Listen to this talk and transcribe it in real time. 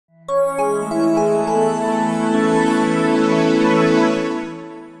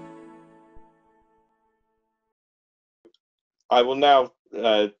I will now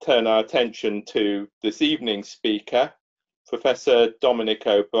turn our attention to this evening's speaker. Professor Dominic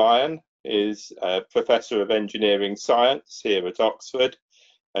O'Brien is Professor of Engineering Science here at Oxford,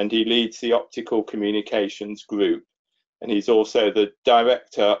 and he leads the Optical Communications Group. And he's also the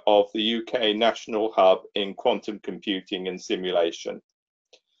Director of the UK National Hub in Quantum Computing and Simulation.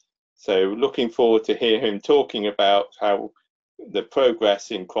 So looking forward to hear him talking about how the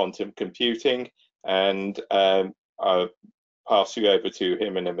progress in quantum computing, and I'll pass you over to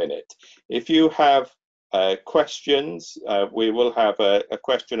him in a minute. If you have questions, we will have a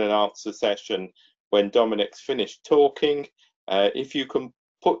question and answer session when Dominic's finished talking. If you can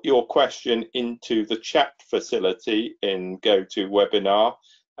put your question into the chat facility in GoToWebinar,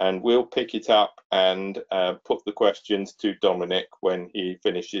 and we'll pick it up and put the questions to Dominic when he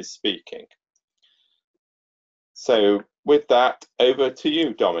finishes speaking. So with that, over to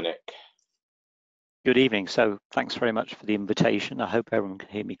you, Dominic. Good evening. So thanks very much for the invitation. I hope everyone can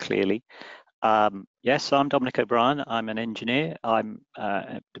hear me clearly. Yes, I'm Dominic O'Brien. I'm an engineer. I'm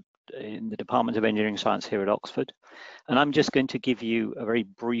in the Department of Engineering Science here at Oxford. And I'm just going to give you a very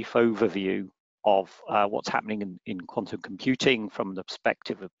brief overview of what's happening in quantum computing from the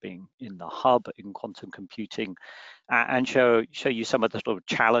perspective of being in the hub in quantum computing, and show you some of the sort of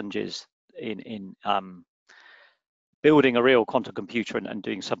challenges in building a real quantum computer and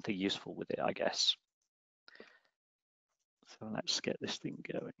doing something useful with it, I guess. So let's get this thing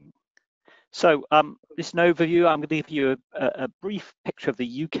going. So this is an overview. I'm going to give you a brief picture of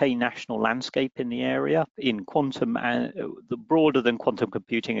the UK national landscape in the area in quantum and the broader than quantum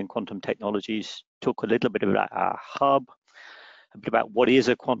computing and quantum technologies. Talk a little bit about our hub, a bit about what is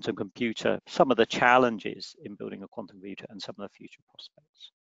a quantum computer, some of the challenges in building a quantum computer, and some of the future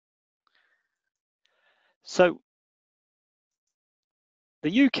prospects. So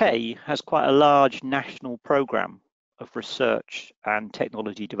the UK has quite a large national programme of research and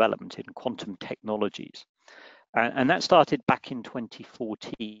technology development in quantum technologies. And that started back in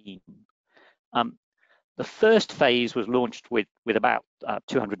 2014. The first phase was launched with about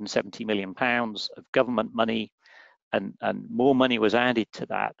 £270 million of government money, and more money was added to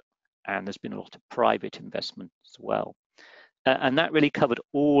that. And there's been a lot of private investment as well. And that really covered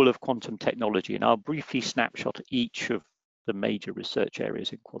all of quantum technology. And I'll briefly snapshot each of the major research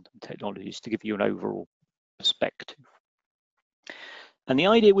areas in quantum technologies to give you an overall perspective. And the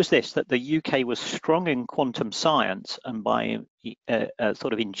idea was this, that the UK was strong in quantum science, and by a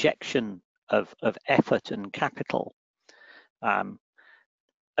sort of injection of effort and capital, a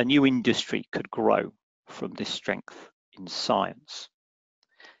new industry could grow from this strength in science.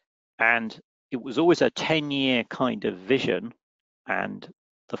 And it was always a 10-year kind of vision, and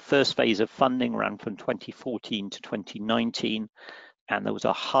the first phase of funding ran from 2014 to 2019, and there was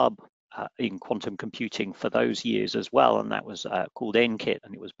a hub in quantum computing for those years as well, and that was called NQIT,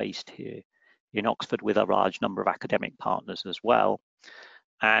 and it was based here in Oxford with a large number of academic partners as well.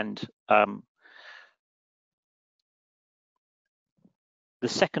 And the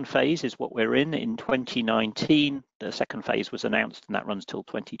second phase is what we're in 2019. The second phase was announced, and that runs till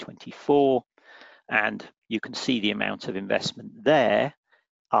 2024, and you can see the amount of investment there.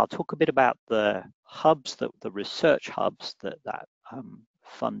 I'll talk a bit about the hubs, the research hubs that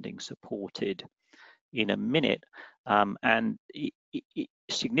funding supported in a minute. And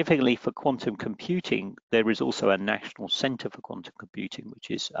significantly for quantum computing, there is also a national centre for quantum computing,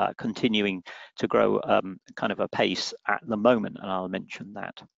 which is continuing to grow kind of a pace at the moment, and I'll mention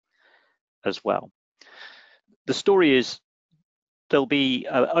that as well. The story is there'll be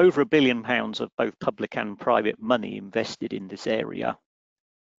over £1 billion of both public and private money invested in this area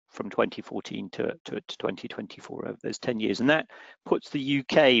from 2014 to 2024 over those 10 years, and that puts the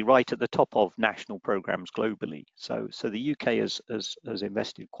UK right at the top of national programs globally. So the UK has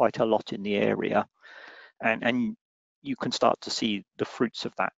invested quite a lot in the area, and you can start to see the fruits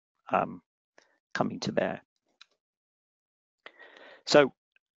of that coming to bear. So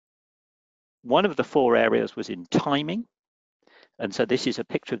one of the 4 areas was in timing. And so this is a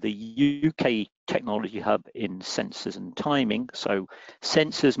picture of the UK technology hub in sensors and timing. So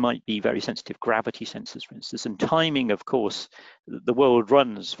sensors might be very sensitive gravity sensors, for instance, and timing, of course, the world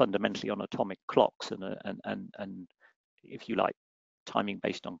runs fundamentally on atomic clocks and if you like, timing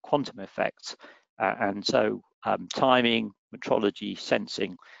based on quantum effects. And so timing, metrology,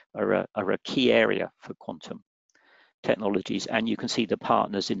 sensing are a key area for quantum technologies. And you can see the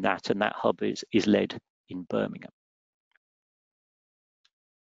partners in that, and that hub is led in Birmingham.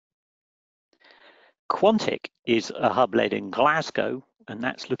 Quantic is a hub led in Glasgow, and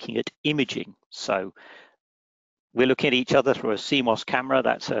that's looking at imaging. So we're looking at each other through a CMOS camera.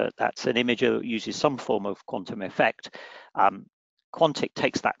 That's an image that uses some form of quantum effect. Quantic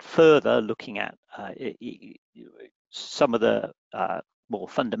takes that further, looking at some of the more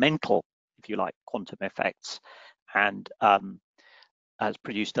fundamental, if you like, quantum effects, and has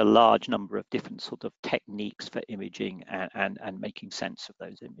produced a large number of different sort of techniques for imaging and making sense of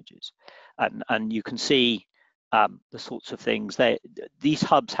those images. And you can see the sorts of things. These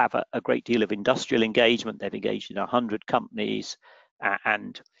hubs have a great deal of industrial engagement. They've engaged in 100 companies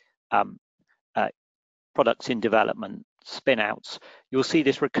and products in development, spin-outs. You'll see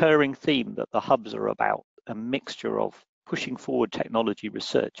this recurring theme that the hubs are about a mixture of pushing forward technology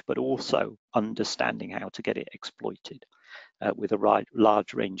research, but also understanding how to get it exploited with a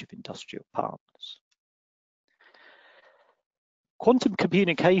large range of industrial partners. Quantum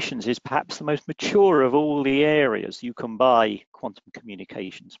communications is perhaps the most mature of all the areas. You can buy quantum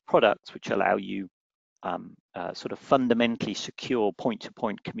communications products which allow you sort of fundamentally secure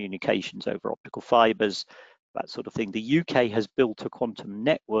point-to-point communications over optical fibers, that sort of thing. The UK has built a quantum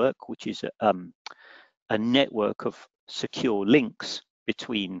network, which is a network of secure links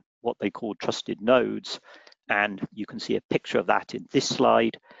between what they call trusted nodes, and you can see a picture of that in this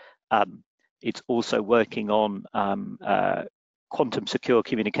slide. It's also working on quantum secure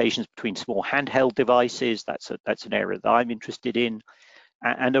communications between small handheld devices. That's an area that I'm interested in,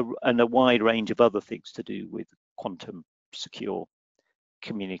 and a wide range of other things to do with quantum secure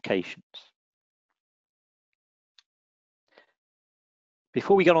communications.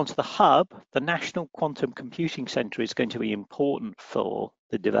 Before we get on to the hub, the National Quantum Computing Centre is going to be important for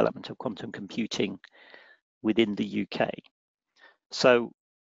the development of quantum computing within the UK. So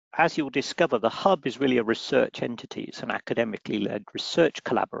as you'll discover, the hub is really a research entity. It's an academically led research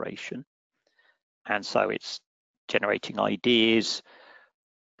collaboration. And so it's generating ideas,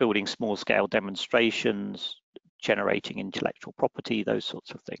 building small scale demonstrations, generating intellectual property, those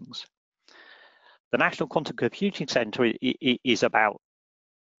sorts of things. The National Quantum Computing Centre is about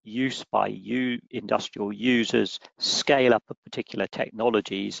use by industrial users, scale up of particular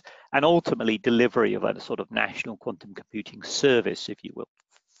technologies, and ultimately delivery of a sort of national quantum computing service, if you will,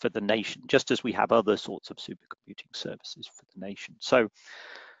 for the nation, just as we have other sorts of supercomputing services for the nation. So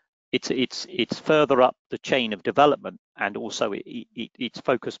it's further up the chain of development, and also it's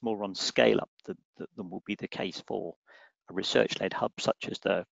focused more on scale up than will be the case for a research-led hub such as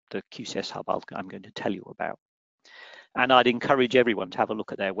the QCS hub I'm going to tell you about. And I'd encourage everyone to have a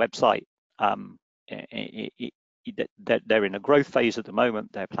look at their website. They're in a growth phase at the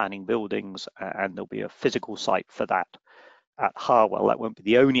moment. They're planning buildings, and there'll be a physical site for that at Harwell. That won't be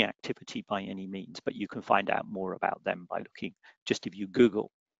the only activity by any means, but you can find out more about them by looking, just if you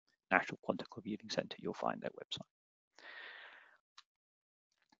Google National Quantum Computing Centre, you'll find their website.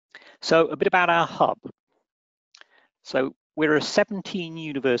 So a bit about our hub. So we're a 17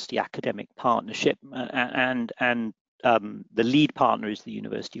 university academic partnership, and the lead partner is the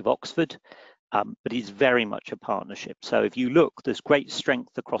University of Oxford, but it's very much a partnership. So if you look, there's great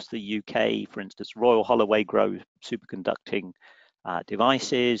strength across the UK. For instance, Royal Holloway grow superconducting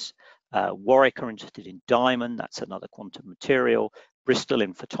devices. Warwick are interested in diamond, that's another quantum material. Bristol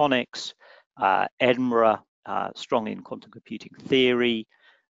in photonics. Edinburgh, strong in quantum computing theory.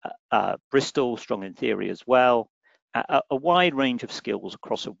 Bristol, strong in theory as well. A wide range of skills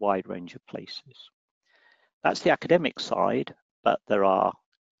across a wide range of places. That's the academic side, but there are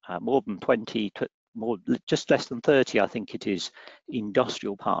more than 20, just less than 30, I think it is,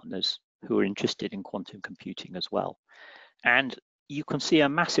 industrial partners who are interested in quantum computing as well. And you can see a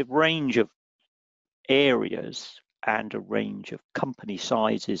massive range of areas and a range of company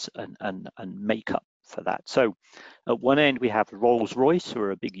sizes and makeup for that. So at one end, we have Rolls-Royce, who are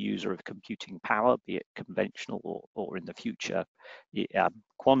a big user of computing power, be it conventional or in the future,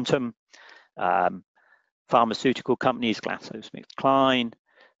 quantum. Pharmaceutical companies, GlaxoSmithKline,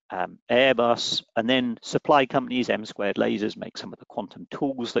 Airbus, and then supply companies, M2 Lasers make some of the quantum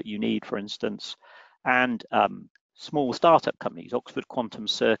tools that you need, for instance, and small startup companies. Oxford Quantum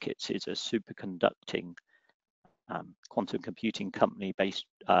Circuits is a superconducting quantum computing company based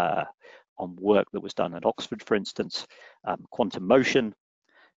on work that was done at Oxford, for instance. Quantum Motion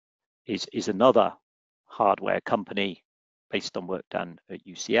is another hardware company based on work done at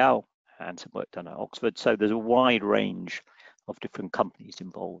UCL and some work done at Oxford. So there's a wide range of different companies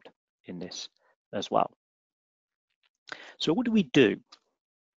involved in this as well. So what do we do?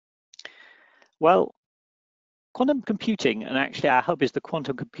 Well, quantum computing, and actually our hub is the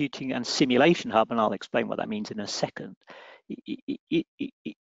Quantum Computing and Simulation Hub, and I'll explain what that means in a second,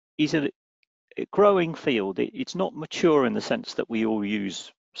 is a growing field. It's not mature in the sense that we all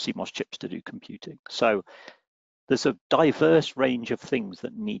use CMOS chips to do computing. So there's a diverse range of things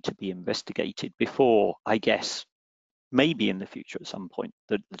that need to be investigated before, I guess, maybe in the future at some point,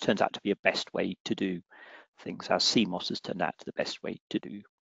 that turns out to be a best way to do things, as CMOS has turned out to the best way to do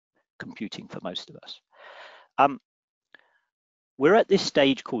computing for most of us. We're at this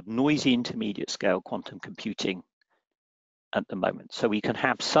stage called noisy intermediate scale quantum computing at the moment. So we can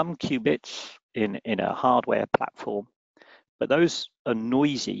have some qubits in a hardware platform, but those are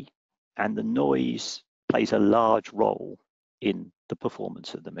noisy, and the noise plays a large role in the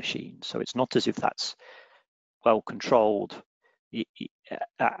performance of the machine. So it's not as if that's well controlled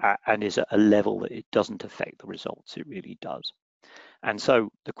and is at a level that it doesn't affect the results. It really does. And so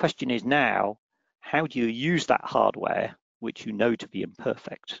the question is now, how do you use that hardware, which you know to be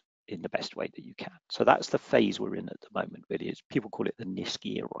imperfect, in the best way that you can? So that's the phase we're in at the moment, really. Is people call it the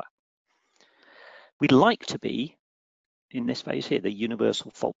NISQ era. We'd like to be in this phase here, the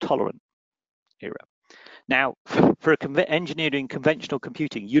universal fault tolerant era. Now, for engineering conventional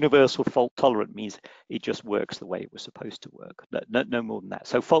computing, universal fault tolerant means it just works the way it was supposed to work. No more than that.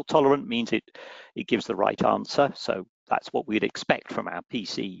 So fault tolerant means it gives the right answer. So that's what we'd expect from our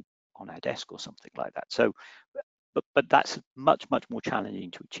PC on our desk or something like that. So, but that's much more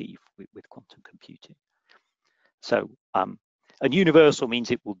challenging to achieve with quantum computing. So, and universal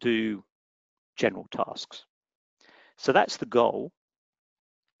means it will do general tasks. So that's the goal.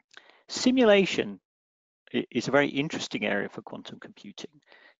 Simulation is a very interesting area for quantum computing.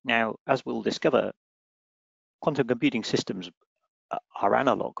 Now, as we'll discover, quantum computing systems are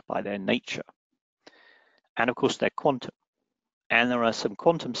analog by their nature. And of course, they're quantum. And there are some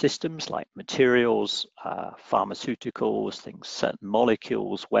quantum systems like materials, pharmaceuticals, certain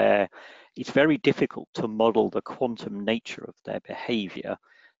molecules, where it's very difficult to model the quantum nature of their behavior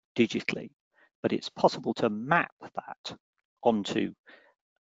digitally. But it's possible to map that onto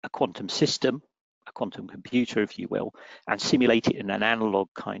a quantum system, a quantum computer, if you will, and simulate it in an analog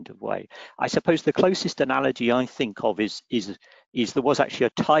kind of way. I suppose the closest analogy I think of is there was actually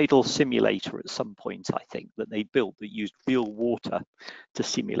a tidal simulator at some point, I think, that they built that used real water to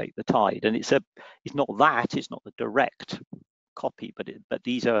simulate the tide. And it's not the direct copy, but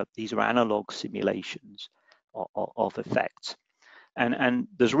these are analog simulations of effects. And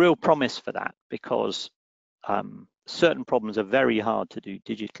there's real promise for that, because certain problems are very hard to do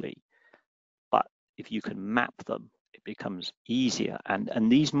digitally, but if you can map them, it becomes easier.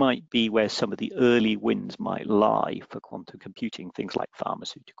 And these might be where some of the early wins might lie for quantum computing, things like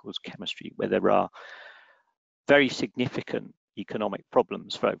pharmaceuticals, chemistry, where there are very significant economic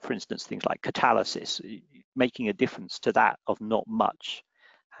problems. For instance, things like catalysis, making a difference to that of not much,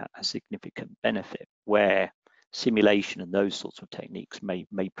 a significant benefit, where simulation and those sorts of techniques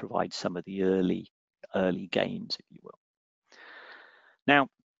may provide some of the early gains, if you will. Now,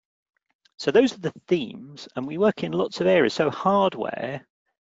 so those are the themes, and we work in lots of areas. So hardware.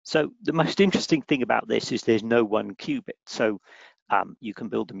 So the most interesting thing about this is there's no one qubit. So you can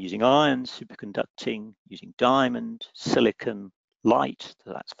build them using iron, superconducting, using diamond, silicon, light,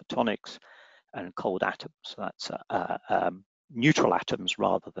 so that's photonics, and cold atoms. So that's neutral atoms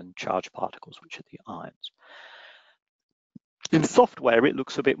rather than charged particles, which are the ions. In software, it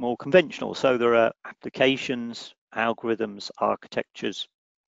looks a bit more conventional. So there are applications, algorithms, architectures.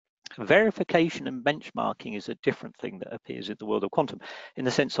 Verification and benchmarking is a different thing that appears in the world of quantum, in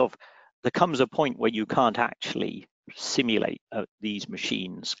the sense of there comes a point where you can't actually simulate these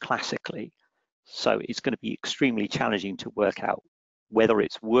machines classically. So it's going to be extremely challenging to work out whether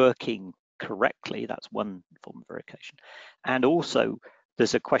it's working correctly. That's one form of verification. And also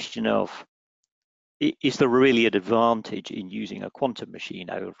there's a question of, is there really an advantage in using a quantum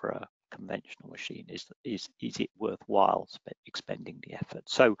machine over a conventional machine? Is it worthwhile expending the effort?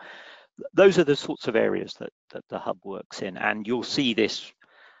 So those are the sorts of areas that the hub works in, and you'll see this.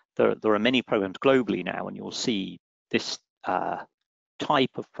 There are many programs globally now, and you'll see this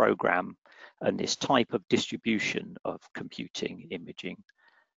type of program and this type of distribution of computing, imaging,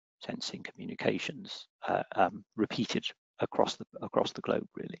 sensing, communications repeated across the globe,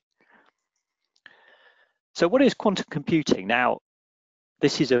 really. So what is quantum computing? Now,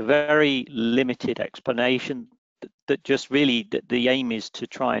 this is a very limited explanation that just really, the aim is to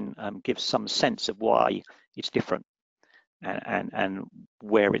try and give some sense of why it's different and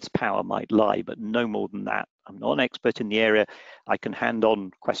where its power might lie, but no more than that. I'm not an expert in the area. I can hand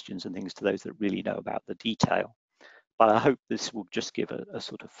on questions and things to those that really know about the detail, but I hope this will just give a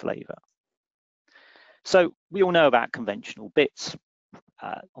sort of flavor. So we all know about conventional bits.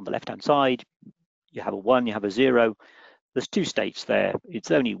 On the left-hand side, you have a 1, you have a 0. There's 2 states there. It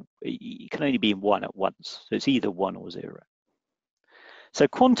can only be in one at once. So it's either 1 or 0. So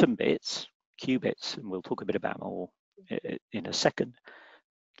quantum bits, qubits, and we'll talk a bit about more in a second.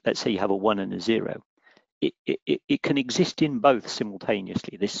 Let's say you have a 1 and a 0. It can exist in both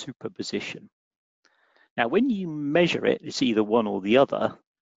simultaneously, this superposition. Now, when you measure it, it's either one or the other,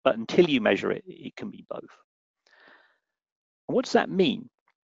 but until you measure it, it can be both. And what does that mean?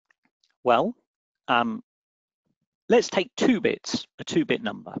 Well, let's take 2 bits, a 2-bit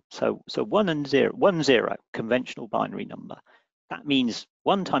number. So 1 and 0, 1, 0, conventional binary number. That means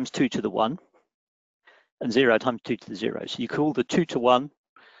 1 times 2 to the 1 and 0 times 2 to the 0. So you call the 2 to 1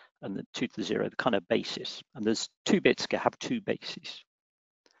 and the 2 to the 0 the kind of basis. And there's 2 bits that have 2 bases.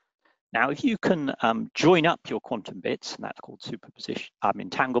 Now, if you can join up your quantum bits, and that's called superposition,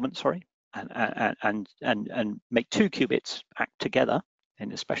 entanglement, sorry, and make 2 qubits act together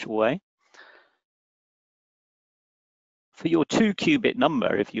in a special way. For your 2 qubit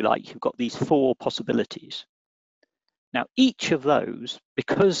number, if you like, you've got these 4 possibilities. Now, each of those,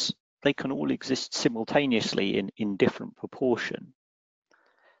 because they can all exist simultaneously in different proportion,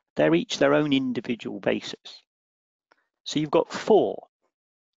 they're each their own individual basis. So you've got 4.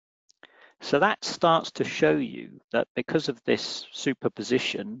 So that starts to show you that because of this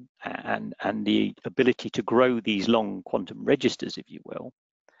superposition and the ability to grow these long quantum registers, if you will,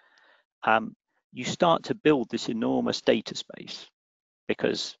 you start to build this enormous data space.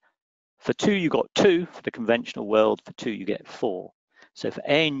 Because for 2, you got 2 for the conventional world. For 2, you get 4. So for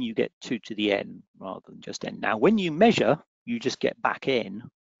n, you get 2 to the n rather than just n. Now, when you measure, you just get back n.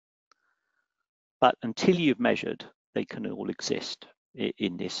 But until you've measured, they can all exist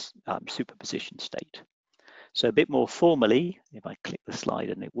in this superposition state. So a bit more formally, if I click the slide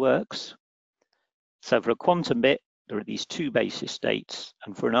and it works. So for a quantum bit, there are these 2 basis states,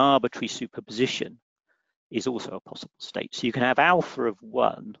 and for an arbitrary superposition is also a possible state. So you can have alpha of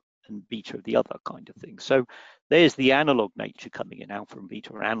one and beta of the other kind of thing. So there's the analog nature coming in. Alpha and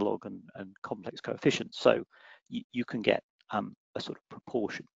beta are analog and complex coefficients. So you can get a sort of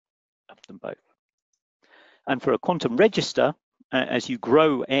proportion of them both. And for a quantum register, as you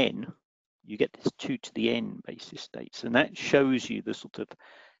grow n, you get this 2 to the n basis states. And that shows you the sort of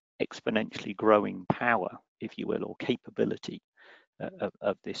exponentially growing power, if you will, or capability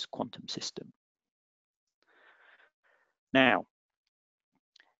of this quantum system. Now,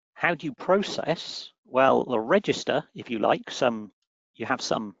 how do you process? Well, the register, if you like, you have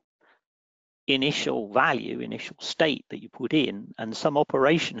some initial value, initial state that you put in, and some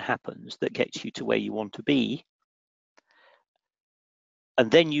operation happens that gets you to where you want to be, and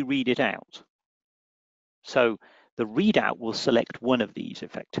then you read it out. So the readout will select one of these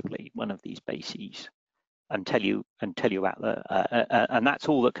effectively, one of these bases, and tell you about the and that's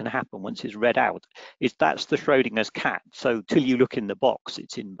all that can happen once it's read out. That's the Schrodinger's cat. So till you look in the box,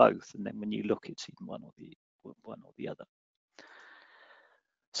 it's in both, and then when you look, it's in one or the other.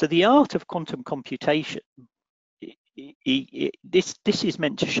 So the art of quantum computation, this is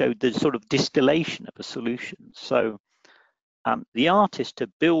meant to show the sort of distillation of a solution. So the art is to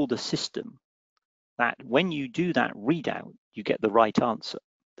build a system that when you do that readout, you get the right answer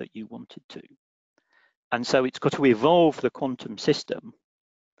that you wanted to. And so it's got to evolve the quantum system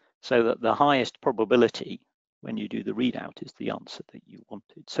so that the highest probability when you do the readout is the answer that you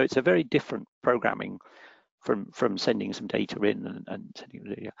wanted. So it's a very different programming from sending some data in and sending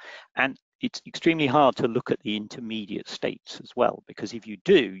the data. And it's extremely hard to look at the intermediate states as well, because if you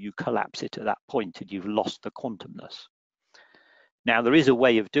do, you collapse it at that point and you've lost the quantumness. Now, there is a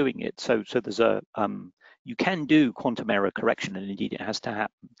way of doing it. So there's you can do quantum error correction, and indeed it has to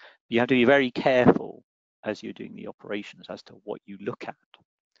happen. You have to be very careful as you're doing the operations as to what you look at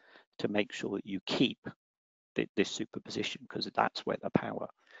to make sure that you keep this superposition, because that's where the power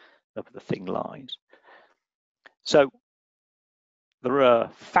of the thing lies. So there are a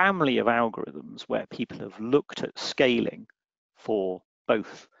family of algorithms where people have looked at scaling for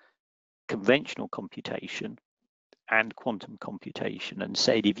both conventional computation and quantum computation and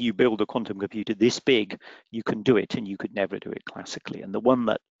said, if you build a quantum computer this big, you can do it, and you could never do it classically. And the one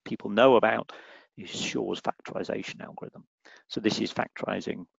that people know about is Shor's factorization algorithm. So this is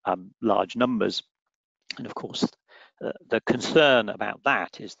factorizing large numbers. And of course, the concern about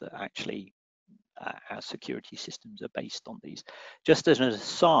that is that actually our security systems are based on these. Just as an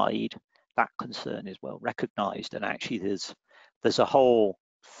aside, that concern is well recognized, and actually there's a whole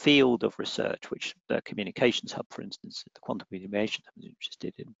field of research which the Communications Hub, for instance, the Quantum Communications Hub is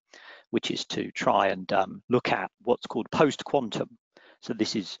interested in, which is to try and look at what's called post-quantum. So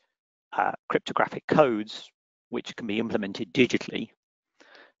this is cryptographic codes which can be implemented digitally,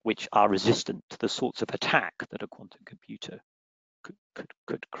 which are resistant to the sorts of attack that a quantum computer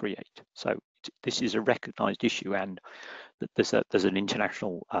could create. So this is a recognized issue, and there's an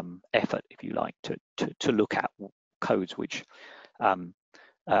international effort, if you like, to look at codes which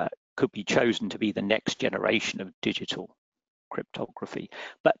could be chosen to be the next generation of digital cryptography.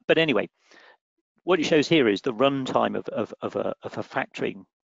 But anyway, what it shows here is the runtime of a factoring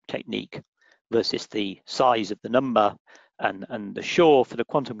technique versus the size of the number, and the Shaw for the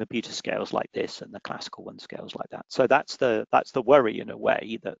quantum computer scales like this, and the classical one scales like that. So that's the worry, in a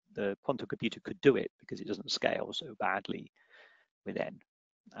way, that the quantum computer could do it because it doesn't scale so badly with n.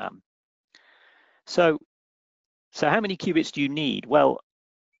 So how many qubits do you need? Well,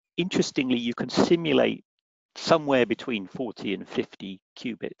 interestingly, you can simulate somewhere between 40 and 50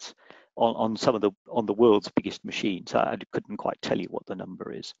 qubits on some of the world's biggest machines. I couldn't quite tell you what the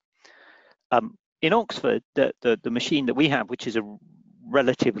number is. In Oxford, the machine that we have, which is a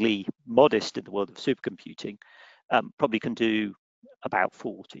relatively modest in the world of supercomputing, probably can do about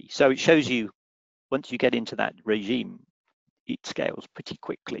 40. So it shows you, once you get into that regime, it scales pretty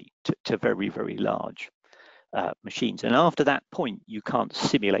quickly to very, very large machines. And after that point, you can't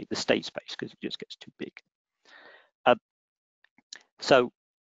simulate the state space because it just gets too big. So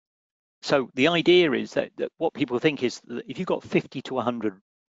the idea is that what people think is that if you've got 50 to 100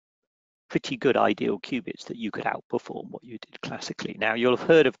 pretty good ideal qubits, that you could outperform what you did classically. Now, you'll have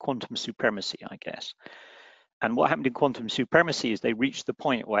heard of quantum supremacy, I guess. And what happened in quantum supremacy is they reached the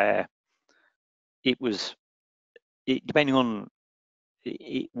point where it was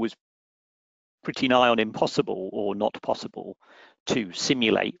pretty nigh on impossible or not possible to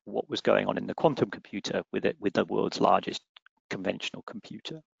simulate what was going on in the quantum computer with the world's largest conventional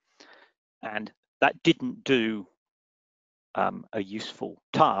computer. And that didn't do a useful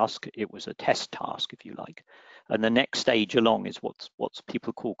task. It was a test task, if you like. And the next stage along is what's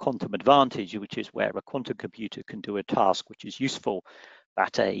people call quantum advantage, which is where a quantum computer can do a task which is useful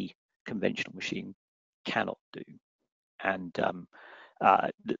that a conventional machine cannot do. And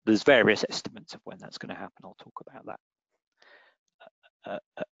there's various estimates of when that's going to happen. I'll talk about that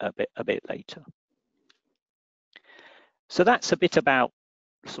a bit later. So that's a bit about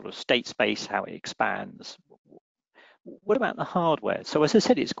sort of state space, how it expands. What about the hardware? So as I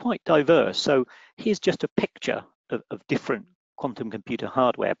said, it's quite diverse. So here's just a picture of different quantum computer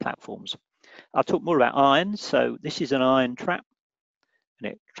hardware platforms. I'll talk more about ions. So this is an ion trap,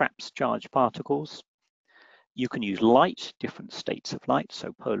 and it traps charged particles. You can use light, different states of light,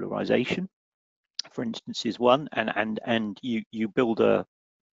 so polarization, for instance, is one, and you build a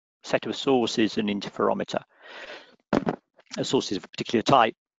set of sources, an interferometer, a sources of a particular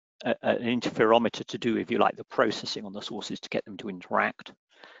type, an interferometer to do, if you like, the processing on the sources to get them to interact.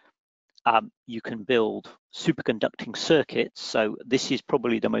 You can build superconducting circuits. So this is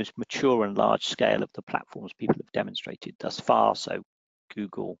probably the most mature and large scale of the platforms people have demonstrated thus far. So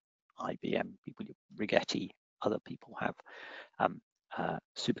Google, IBM, people, Rigetti, other people have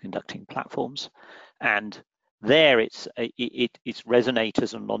superconducting platforms. And there it's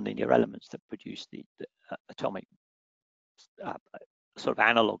resonators and nonlinear elements that produce the atomic sort of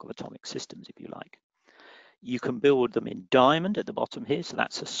analog of atomic systems, if you like. You can build them in diamond at the bottom here. So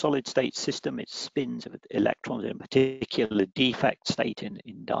that's a solid state system. It spins with electrons in a particular defect state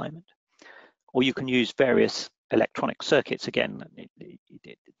in diamond. Or you can use various electronic circuits. Again,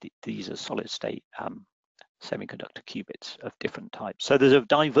 these are solid state semiconductor qubits of different types. So there's a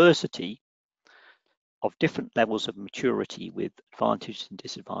diversity of different levels of maturity with advantages and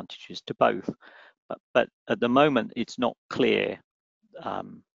disadvantages to both. But at the moment, it's not clear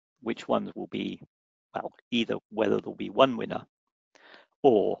which ones will be, well, either whether there'll be one winner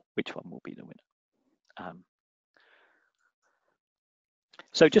or which one will be the winner.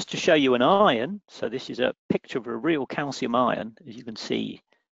 So just to show you an ion, so this is a picture of a real calcium ion. As you can see,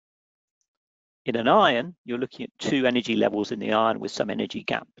 in an ion, you're looking at two energy levels in the ion with some energy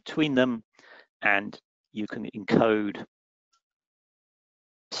gap between them, and you can encode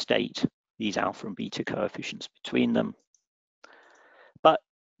state, these alpha and beta coefficients between them. But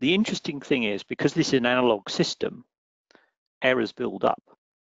the interesting thing is, because this is an analog system, errors build up.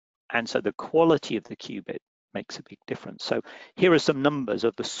 And so the quality of the qubit makes a big difference. So here are some numbers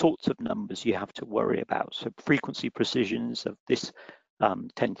of the sorts of numbers you have to worry about. So frequency precisions of this 10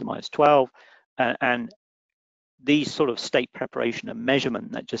 to the minus 12. And these sort of state preparation and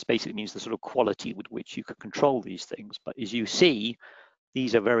measurement, that just basically means the sort of quality with which you can control these things. But as you see,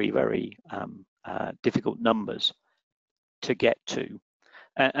 these are very, very difficult numbers to get to.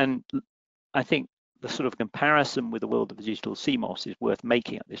 And I think the sort of comparison with the world of digital CMOS is worth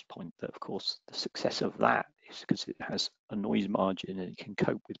making at this point, that of course the success of that, is because it has a noise margin and it can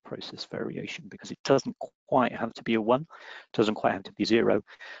cope with process variation, because it doesn't quite have to be a 1, doesn't quite have to be 0.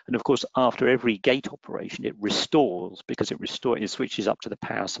 And of course, after every gate operation, it restores, because it switches up to the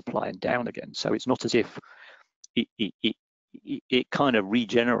power supply and down again. So it's not as if it kind of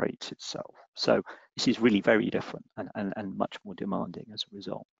regenerates itself. So this is really very different and much more demanding as a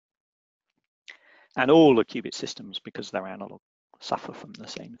result. And all the qubit systems, because they're analog, suffer from the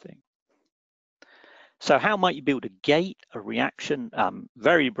same thing. So how might you build a gate, a reaction?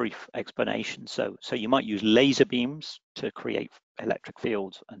 Very brief explanation. So you might use laser beams to create electric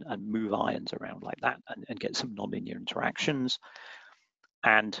fields and move ions around like that and get some nonlinear interactions.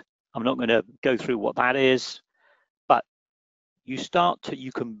 And I'm not going to go through what that is, but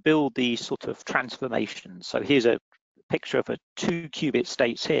you can build these sort of transformations. So here's a picture of 2 qubit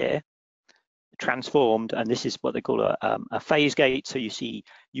states here, transformed, and this is what they call a phase gate. So you see,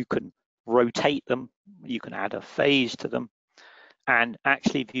 you can rotate them, you can add a phase to them, and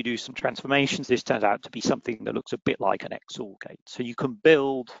actually if you do some transformations, this turns out to be something that looks a bit like an XOR gate. So you can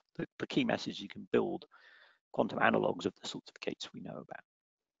build, the key message, you can build quantum analogs of the sorts of gates we know about.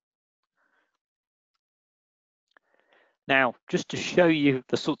 Now, just to show you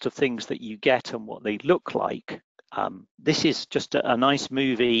the sorts of things that you get and what they look like, this is just a nice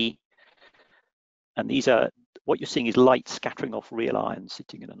movie. And these are, what you're seeing is light scattering off real ions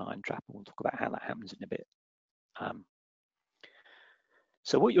sitting in an ion trap. And we'll talk about how that happens in a bit.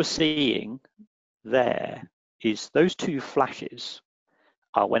 So what you're seeing there is those 2 flashes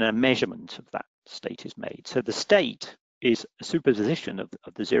are when a measurement of that state is made. So the state is a superposition of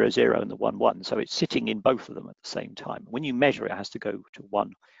the 0, 0 and the 1, 1. So it's sitting in both of them at the same time. When you measure, it has to go to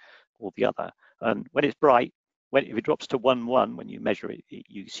one or the other. And when it's bright, if it drops to 1, 1, when you measure it,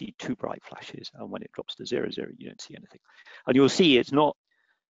 you see 2 bright flashes. And when it drops to 0, 0, you don't see anything. And you'll see it's not,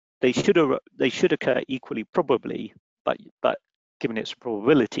 they should occur equally probably, but given its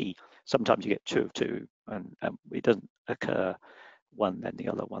probability, sometimes you get 2 of 2, and it doesn't occur one then the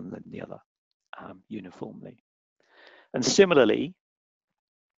other, one then the other uniformly. And similarly,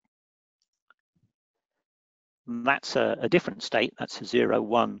 that's a different state. That's a 0,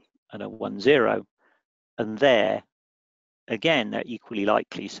 1 and a 1, 0. And there, again, they're equally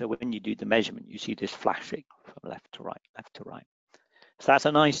likely. So when you do the measurement, you see this flashing from left to right, left to right. So that's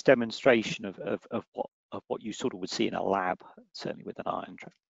a nice demonstration of what you sort of would see in a lab, certainly with an ion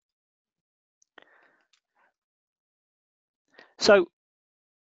trap. So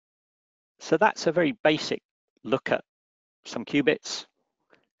that's a very basic look at some qubits.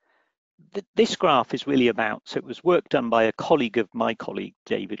 This graph is really about, so it was work done by a colleague of my colleague,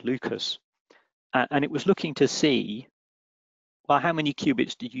 David Lucas, and it was looking to see, well, how many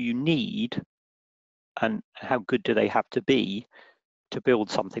qubits do you need and how good do they have to be to build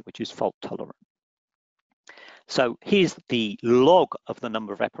something which is fault tolerant. So here's the log of the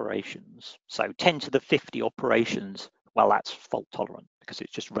number of operations. So 10 to the 50 operations, well, that's fault tolerant because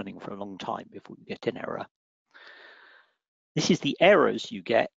it's just running for a long time before we get an error. This is the errors you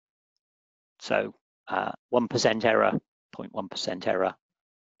get. So 1% error, 0.1% error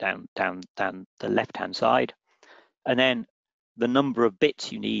down the left-hand side. And then the number of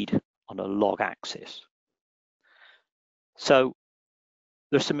bits you need on a log axis. So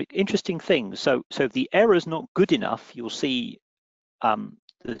there's some interesting things. So if the error is not good enough, you'll see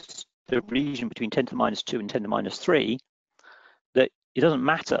the region between 10 to the minus 2 and 10 to the minus 3, that it doesn't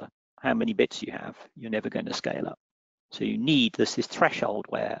matter how many bits you have, you're never going to scale up. So you need, there's this threshold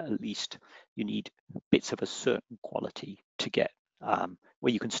where at least you need bits of a certain quality to get,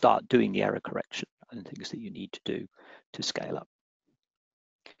 where you can start doing the error correction and things that you need to do to scale up.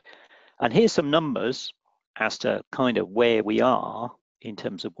 And here's some numbers as to kind of where we are in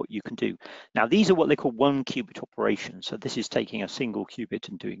terms of what you can do. Now, these are what they call 1 qubit operations. So this is taking a single qubit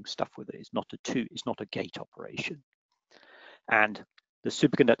and doing stuff with it. It's not a gate operation. And the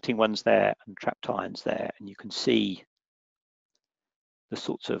superconducting ones there and trapped ions there, and you can see the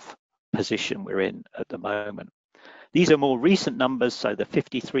sorts of position we're in at the moment. These are more recent numbers. So the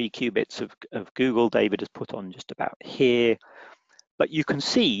 53 qubits of Google, David has put on just about here. But you can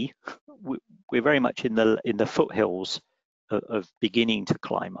see we're very much in the foothills of beginning to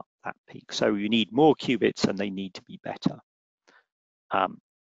climb up that peak. So you need more qubits and they need to be better.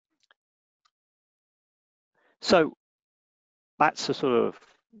 So that's a sort of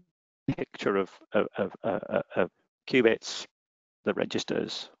picture of qubits, the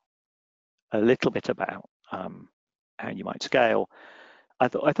registers, a little bit about how you might scale. I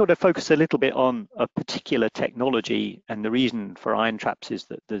thought I'd focus a little bit on a particular technology, and the reason for ion traps is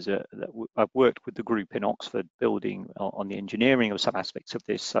that I've worked with the group in Oxford building on the engineering of some aspects of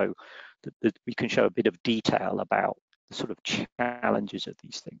this. So that we can show a bit of detail about the sort of challenges of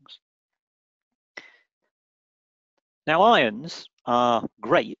these things. Now, ions are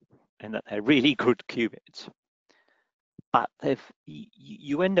great in that they're really good qubits, but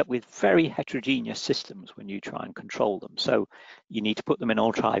you end up with very heterogeneous systems when you try and control them. So you need to put them in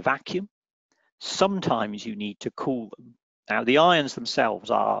ultra-high vacuum. Sometimes you need to cool them. Now, the ions themselves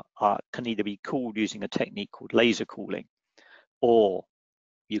can either be cooled using a technique called laser cooling, or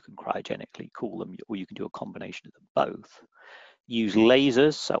you can cryogenically cool them, or you can do a combination of them both. Use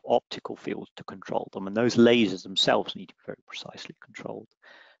lasers, so optical fields, to control them, and those lasers themselves need to be very precisely controlled.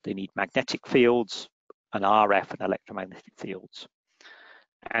 They need magnetic fields, and RF and electromagnetic fields.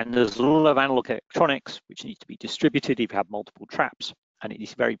 And there's a lot of analog electronics which needs to be distributed if you have multiple traps, and it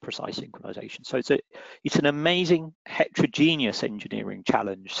is very precise synchronization. So it's an amazing heterogeneous engineering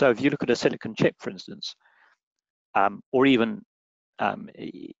challenge. So if you look at a silicon chip, for instance, or even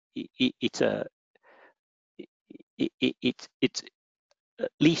it's at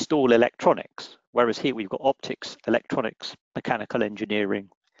least all electronics, whereas here we've got optics, electronics, mechanical engineering,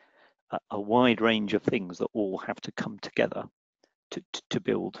 a wide range of things that all have to come together to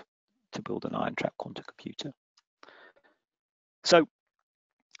build an ion trap quantum computer. So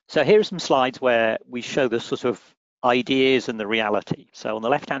here are some slides where we show the sort of ideas and the reality. So on the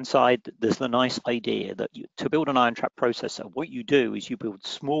left-hand side, there's the nice idea that to build an ion trap processor, what you do is you build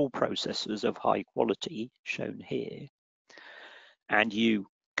small processors of high quality, shown here, and you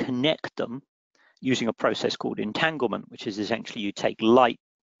connect them using a process called entanglement, which is essentially you take light,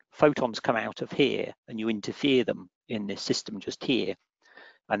 photons come out of here, and you interfere them in this system just here.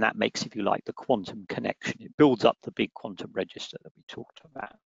 And that makes, if you like, the quantum connection. It builds up the big quantum register that we talked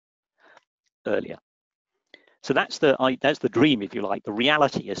about earlier. So that's the dream, if you like. The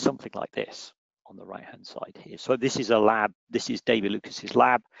reality is something like this on the right-hand side here. So this is a lab. This is David Lucas's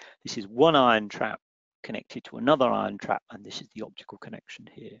lab. This is one ion trap connected to another ion trap, and this is the optical connection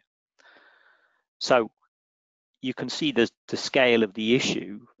here. So you can see the scale of the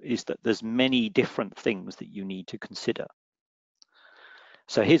issue is that there's many different things that you need to consider.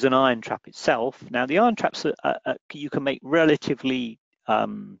 So here's an ion trap itself. Now the ion traps you can make relatively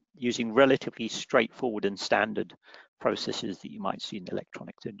using relatively straightforward and standard processes that you might see in the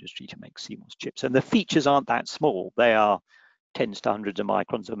electronics industry to make CMOS chips. And the features aren't that small. They are tens to hundreds of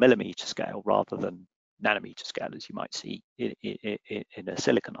microns of millimeter scale rather than nanometer scale, as you might see in a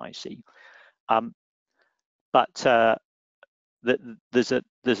silicon IC. But there's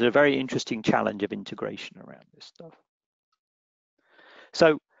a very interesting challenge of integration around this stuff.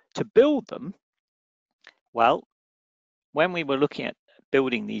 So to build them, well, when we were looking at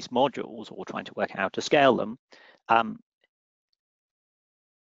building these modules or trying to work out how to scale them,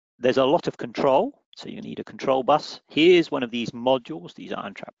 there's a lot of control. So you need a control bus. Here's one of these modules, these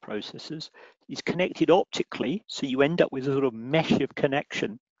ion trap processors. It's connected optically, so you end up with a sort of mesh of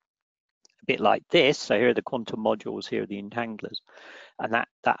connection, a bit like this. So here are the quantum modules, here are the entanglers, and that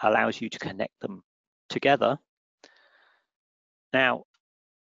allows you to connect them together. Now,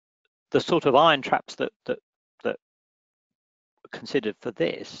 the sort of ion traps that are considered for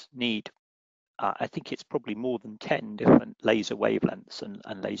this need, I think it's probably more than 10 different laser wavelengths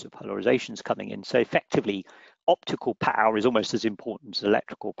and laser polarizations coming in. So effectively, optical power is almost as important as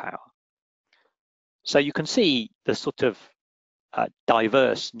electrical power. So you can see the sort of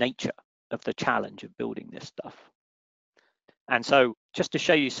diverse nature of the challenge of building this stuff. And so just to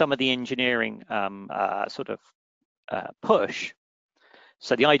show you some of the engineering push.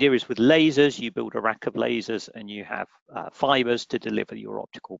 So the idea is with lasers, you build a rack of lasers and you have fibers to deliver your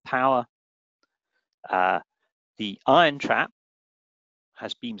optical power. The ion trap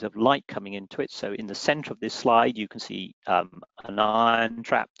has beams of light coming into it. So in the center of this slide, you can see an ion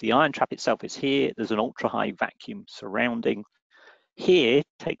trap. The ion trap itself is here. There's an ultra-high vacuum surrounding. Here,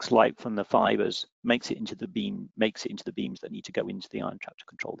 takes light from the fibers, makes it into the beams that need to go into the ion trap to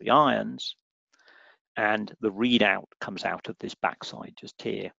control the ions. And the readout comes out of this backside just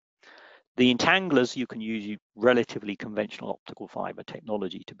here. The entanglers, you can use relatively conventional optical fiber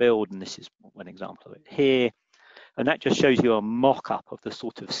technology to build, and this is one example of it here. And that just shows you a mock-up of the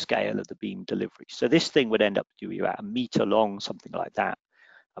sort of scale of the beam delivery. So this thing would end up doing about 1 meter long, something like that,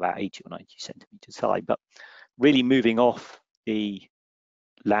 about 80 or 90 centimeters high, but really moving off the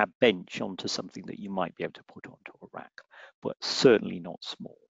lab bench onto something that you might be able to put onto a rack, but certainly not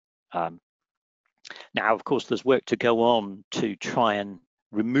small. Now, of course, there's work to go on to try and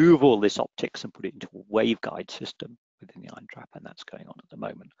remove all this optics and put it into a waveguide system within the ion trap, and that's going on at the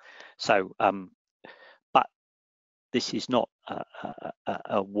moment. So, but this is not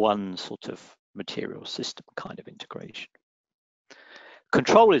a one sort of material system kind of integration.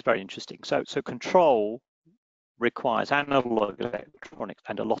 Control is very interesting. So control requires analog electronics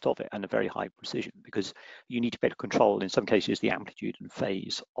and a lot of it, and a very high precision, because you need to be able to control, in some cases, the amplitude and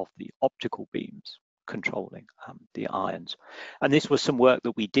phase of the optical beams controlling the ions. And this was some work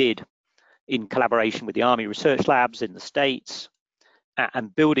that we did in collaboration with the Army Research Labs in the States,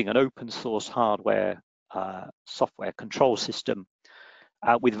 and building an open source hardware software control system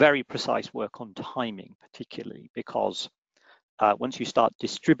with very precise work on timing, particularly because once you start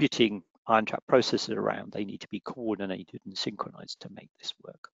distributing ion trap processors around, they need to be coordinated and synchronized to make this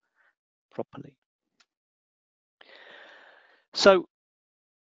work properly. So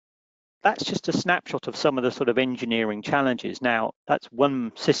that's just a snapshot of some of the sort of engineering challenges. Now, that's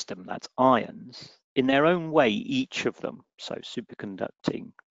one system, that's ions. In their own way, each of them, so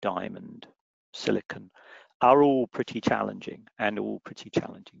superconducting, diamond, silicon, are all pretty challenging and all pretty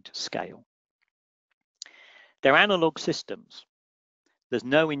challenging to scale. They're analog systems. There's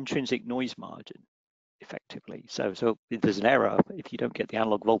no intrinsic noise margin, effectively. So if there's an error, if you don't get the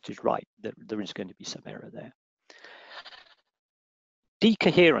analog voltage right, there is going to be some error there.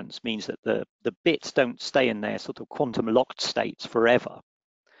 Decoherence means that the bits don't stay in their sort of quantum locked states forever.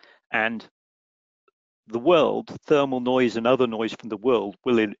 And the world, thermal noise and other noise from the world,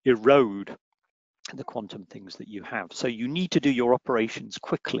 will erode the quantum things that you have. So you need to do your operations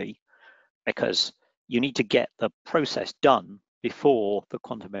quickly, because you need to get the process done before the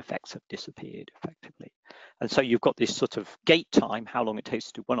quantum effects have disappeared effectively. And so you've got this sort of gate time, how long it takes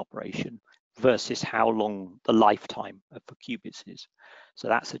to do one operation, versus how long the lifetime of the qubits is. So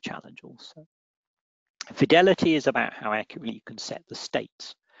that's a challenge also. Fidelity is about how accurately you can set the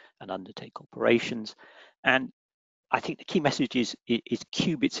states and undertake operations. And I think the key message is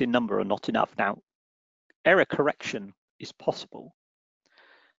qubits in number are not enough. Now, error correction is possible,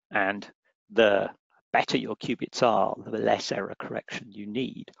 and the better your qubits are, the less error correction you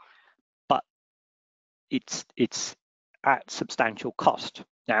need, but it's at substantial cost.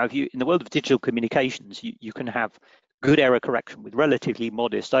 Now, if you, in the world of digital communications, you can have good error correction with relatively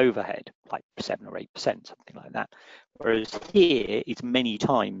modest overhead, like 7 or 8%, something like that. Whereas here, it's many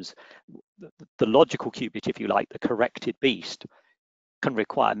times the logical qubit, if you like, the corrected beast, can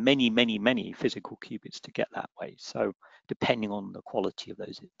require many physical qubits to get that way. So depending on the quality of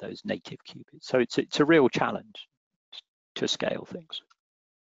those native qubits. So it's a real challenge to scale things.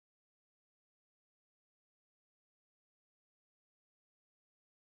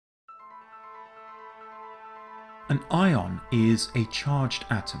 An ion is a charged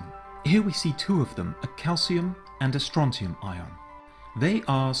atom. Here we see two of them, a calcium and a strontium ion. They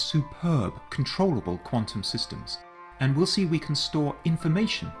are superb, controllable quantum systems, and we'll see we can store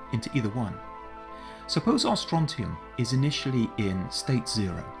information into either one. Suppose our strontium is initially in state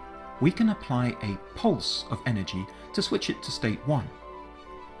 0. We can apply a pulse of energy to switch it to state 1.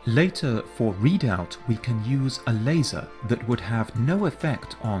 Later, for readout, we can use a laser that would have no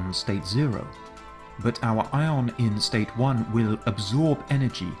effect on state 0. But our ion in state 1 will absorb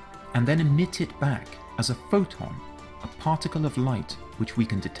energy and then emit it back as a photon, a particle of light which we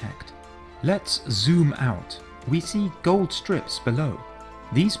can detect. Let's zoom out. We see gold strips below.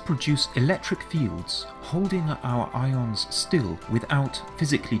 These produce electric fields holding our ions still without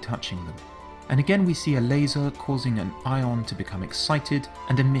physically touching them. And again we see a laser causing an ion to become excited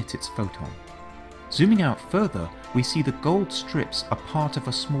and emit its photon. Zooming out further, we see the gold strips are part of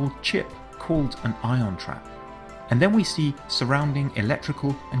a small chip called an ion trap. And then we see surrounding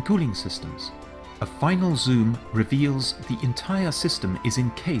electrical and cooling systems. A final zoom reveals the entire system is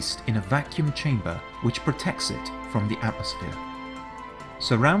encased in a vacuum chamber which protects it from the atmosphere.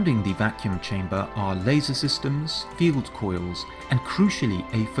 Surrounding the vacuum chamber are laser systems, field coils, and crucially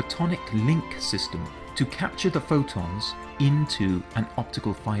a photonic link system to capture the photons into an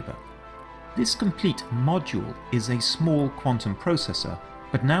optical fiber. This complete module is a small quantum processor,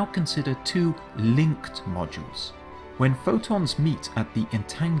 but now consider two linked modules. When photons meet at the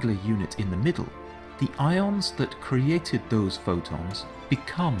entangler unit in the middle, the ions that created those photons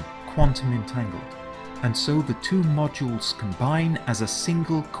become quantum entangled, and so the two modules combine as a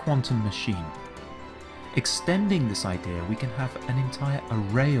single quantum machine. Extending this idea, we can have an entire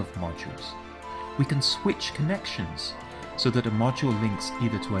array of modules. We can switch connections so that a module links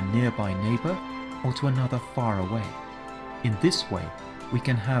either to a nearby neighbor or to another far away. In this way, we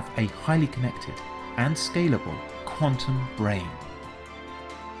can have a highly connected and scalable quantum brain.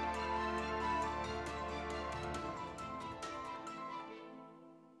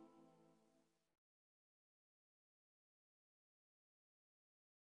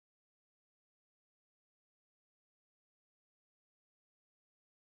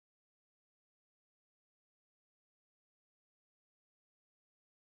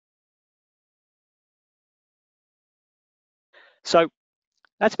 So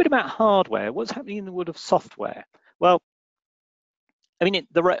that's a bit about hardware. What's happening in the world of software? Well, I mean,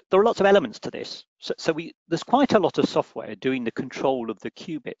 there are lots of elements to this. So there's quite a lot of software doing the control of the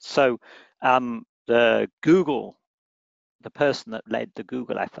qubits. So the person that led the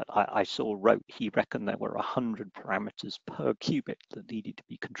Google effort, I saw wrote, he reckoned there were 100 parameters per qubit that needed to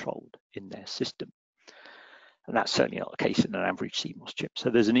be controlled in their system. And that's certainly not the case in an average CMOS chip.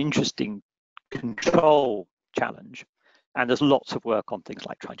 So there's an interesting control challenge. And there's lots of work on things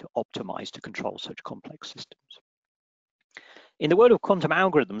like trying to optimize to control such complex systems. In the world of quantum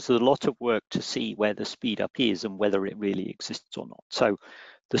algorithms, there's a lot of work to see where the speed up is and whether it really exists or not. So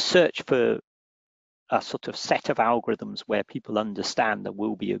the search for a sort of set of algorithms where people understand there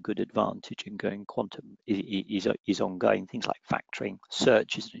will be a good advantage in going quantum is ongoing. Things like factoring,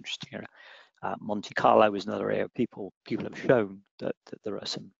 search is an interesting area. Monte Carlo is another area. People have shown that there are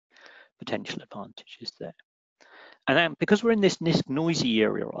some potential advantages there. And then because we're in this noisy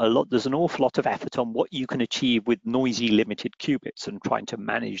area, there's an awful lot of effort on what you can achieve with noisy limited qubits and trying to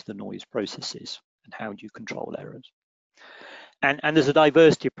manage the noise processes and how do you control errors. And there's a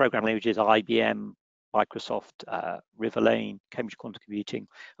diversity of programming languages, IBM, Microsoft, Riverlane, Cambridge Quantum Computing,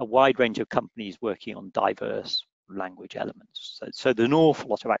 a wide range of companies working on diverse language elements. So there's an awful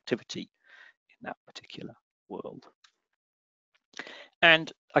lot of activity in that particular world.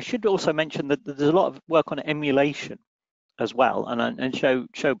 And I should also mention that there's a lot of work on emulation as well, and show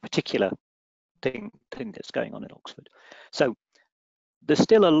particular thing that's going on in Oxford. So there's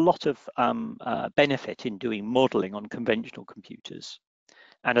still a lot of benefit in doing modeling on conventional computers.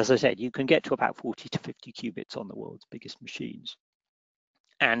 And as I said, you can get to about 40 to 50 qubits on the world's biggest machines.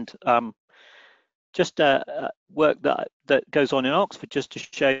 And just work that goes on in Oxford, just to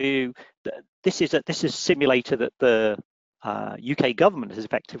show you that this is a simulator that the UK government has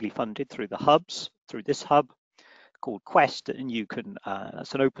effectively funded through the hubs, through this hub called Quest, and you can,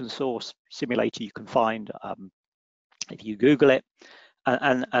 that's an open source simulator you can find if you Google it,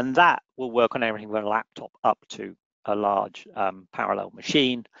 and that will work on everything from a laptop up to a large parallel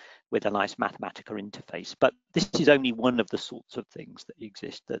machine with a nice mathematical interface. But this is only one of the sorts of things that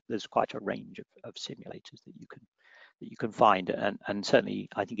exist. That there's quite a range of simulators that you can find, and certainly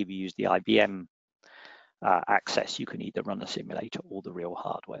I think if you use the IBM access, you can either run a simulator or the real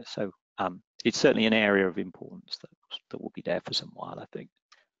hardware. So it's certainly an area of importance that will be there for some while, I think.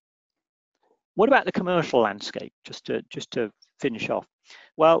 What about the commercial landscape? Just to finish off.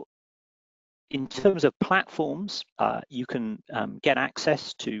 Well, in terms of platforms, you can get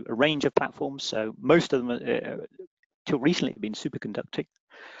access to a range of platforms. So most of them, till recently, have been superconducting.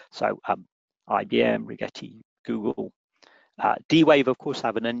 So IBM, Rigetti, Google. D-Wave, of course,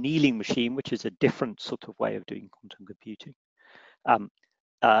 have an annealing machine, which is a different sort of way of doing quantum computing.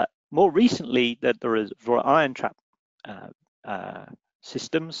 More recently, that there is for ion trap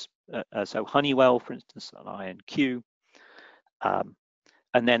systems. So Honeywell, for instance, an IonQ.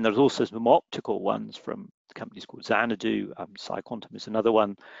 And then there's also some optical ones from companies called Xanadu. PsiQuantum is another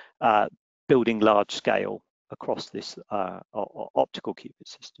one, building large scale across this optical qubit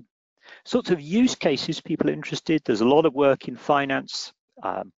system. Sorts of use cases people are interested. There's a lot of work in finance,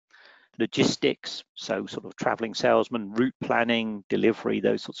 logistics, so sort of traveling salesman, route planning, delivery,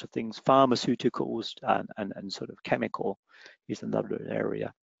 those sorts of things. Pharmaceuticals and sort of chemical is another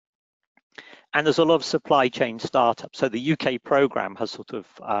area. And there's a lot of supply chain startups. So the UK program has sort of,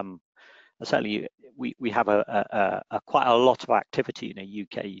 certainly we have quite a lot of activity in a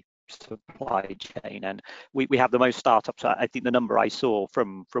UK supply chain, and we have the most startups. I think the number I saw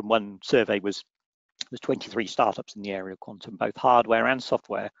from one survey was there's 23 startups in the area of quantum, both hardware and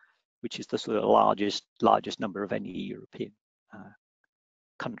software, which is the sort of largest number of any European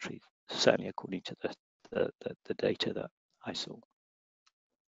country, certainly according to the data that I saw.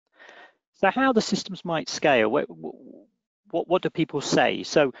 So how the systems might scale, what do people say?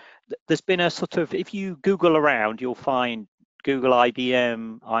 So there's been a sort of, if you Google around, you'll find Google,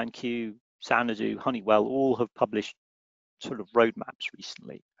 IBM, IonQ, Xanadu, Honeywell, all have published sort of roadmaps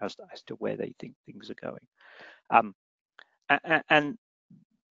recently as to where they think things are going. And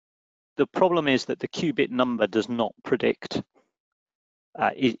the problem is that the qubit number does not predict,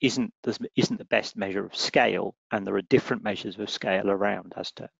 isn't the best measure of scale, and there are different measures of scale around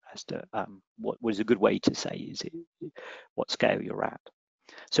as to what was a good way to say is what scale you're at.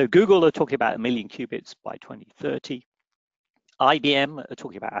 So Google are talking about 1 million qubits by 2030. IBM are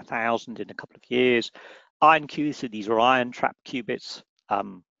talking about 1,000 in a couple of years. IonQ, so these are ion trap qubits.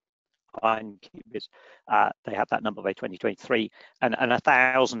 Ion qubits, they have that number by 2023, and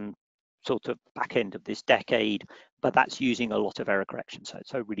 1,000 sort of back end of this decade, but that's using a lot of error correction.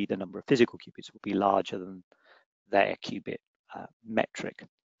 So really the number of physical qubits will be larger than their qubit metric.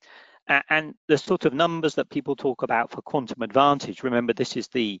 And the sort of numbers that people talk about for quantum advantage, remember this is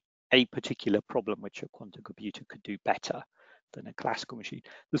a particular problem which a quantum computer could do better than a classical machine.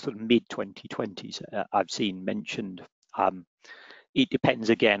 The sort of mid 2020s I've seen mentioned. It depends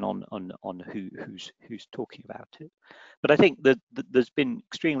again on who's talking about it, but I think that there's been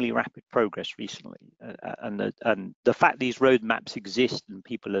extremely rapid progress recently, and the fact these roadmaps exist and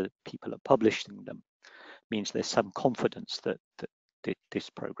people are publishing them means there's some confidence that this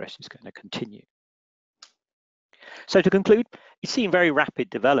progress is going to continue. So to conclude, it's seen very rapid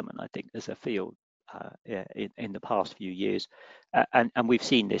development, I think, as a field in the past few years, and we've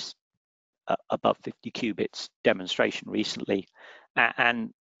seen this above 50 qubits demonstration recently,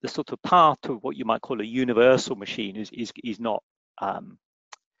 and the sort of path to what you might call a universal machine is not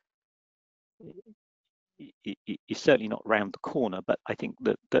is certainly not around the corner, but I think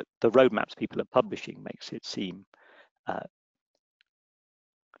that the roadmaps people are publishing makes it seem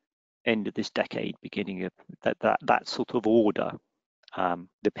end of this decade, beginning of that sort of order,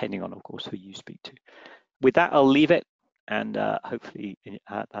 depending on, of course, who you speak to. With that, I'll leave it, and hopefully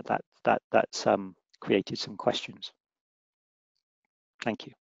that's created some questions. Thank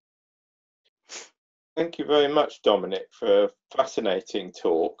you. Thank you very much, Dominic, for a fascinating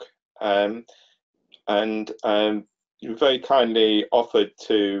talk. And you very kindly offered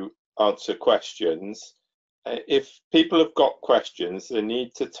to answer questions. If people have got questions, they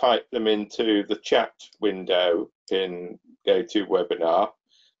need to type them into the chat window in GoToWebinar,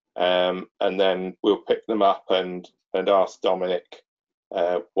 and then we'll pick them up and ask Dominic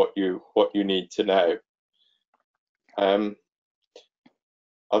what you need to know.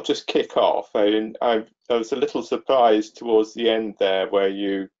 I'll just kick off. I was a little surprised towards the end there where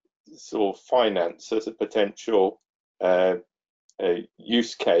you saw finance as a potential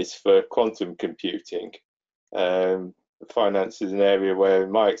use case for quantum computing. Finance is an area where,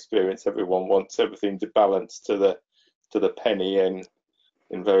 in my experience, everyone wants everything to balance to the penny in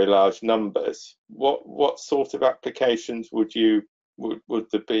very large numbers. What sort of applications would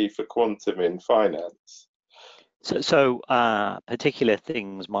there be for quantum in finance? So particular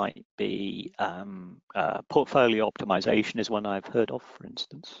things might be portfolio optimization is one I've heard of, for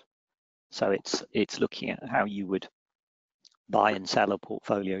instance. So it's looking at how you would buy and sell a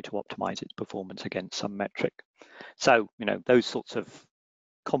portfolio to optimize its performance against some metric. So, those sorts of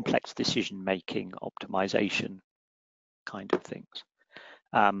complex decision making, optimization kind of things.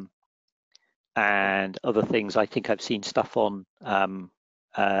 And other things, I think I've seen stuff on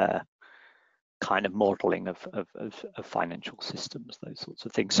kind of modeling of financial systems, those sorts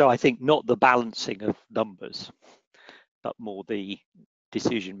of things. So I think not the balancing of numbers, but more the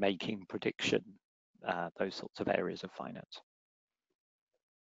decision making, prediction, those sorts of areas of finance.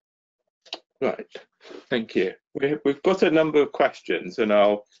 Right, thank you. We've got a number of questions, and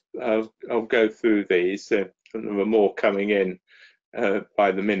I'll go through these. There are more coming in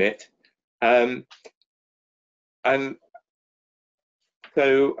by the minute, and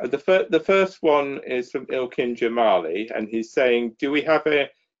so the first one is from Ilkin Jamali, and he's saying, do we have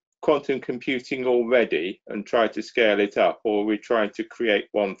a quantum computing already and try to scale it up, or are we trying to create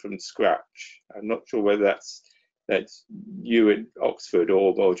one from scratch? I'm not sure whether that's you in Oxford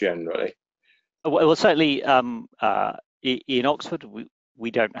or more generally. Well, certainly in Oxford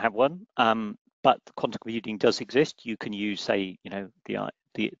we don't have one, but quantum computing does exist. You can use, say, the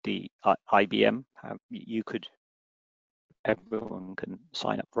IBM. Everyone can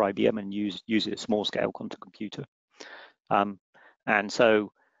sign up for IBM and use it, a small scale quantum computer, and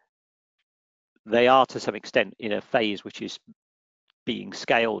so they are to some extent in a phase which is being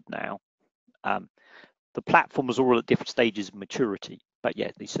scaled now. The platforms are all at different stages of maturity, but yeah,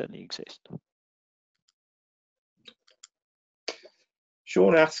 they certainly exist.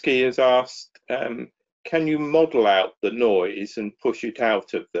 Sean Askey has asked, can you model out the noise and push it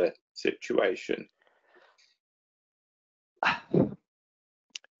out of the situation?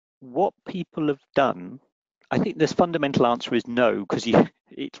 What people have done, I think this fundamental answer is no, because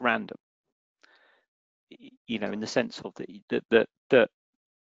it's random. In the sense of that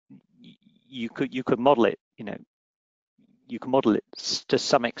you could model it, you can model it to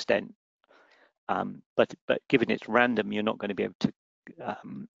some extent, but given it's random, you're not going to be able to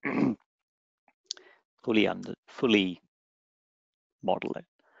fully model it.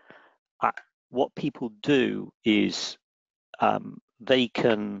 What people do is they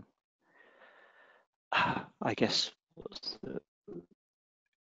can, I guess,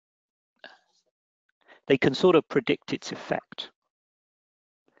 they can sort of predict its effect.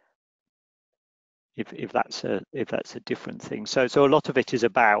 If that's a different thing. So a lot of it is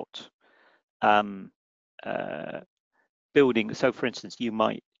about building. So for instance, you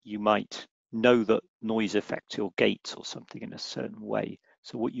might know that noise affects your gates or something in a certain way.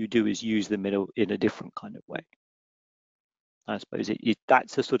 So what you do is use them in a different kind of way. I suppose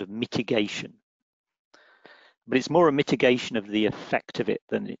that's a sort of mitigation, but it's more a mitigation of the effect of it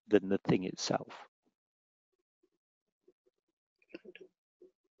than the thing itself.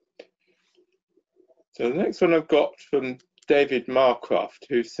 So the next one I've got from David Marcroft,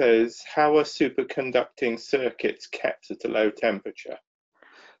 who says, how are superconducting circuits kept at a low temperature?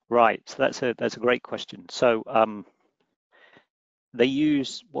 Right, so that's a great question. So they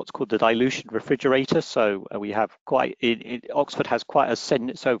use what's called the dilution refrigerator. So we have Oxford has quite a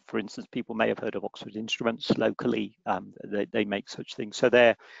so for instance, people may have heard of Oxford Instruments locally. They make such things. So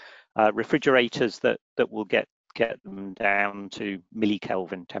they're refrigerators that will get them down to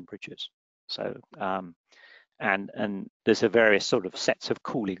millikelvin temperatures. So and there's a various sort of sets of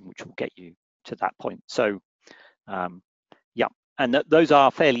cooling which will get you to that point. So yeah, and those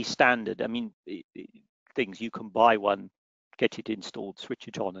are fairly standard. I mean, things you can buy one, get it installed, switch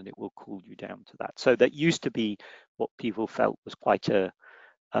it on, and it will cool you down to that. So that used to be what people felt was quite a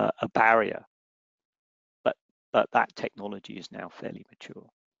barrier, but that technology is now fairly mature,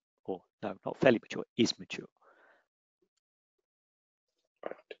 or no, not fairly mature, is mature.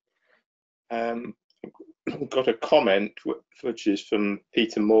 Right. Got a comment which is from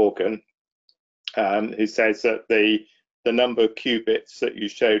Peter Morgan, who says that the number of qubits that you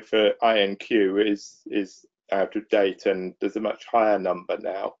showed for INQ is out of date, and there's a much higher number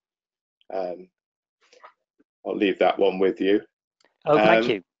now. I'll leave that one with you. Oh, thank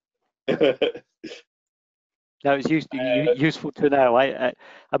you. No, it's useful to know. I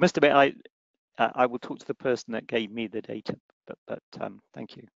must admit, I will talk to the person that gave me the data, but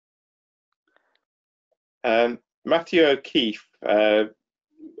thank you. Matthew O'Keefe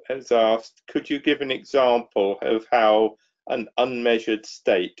has asked, could you give an example of how an unmeasured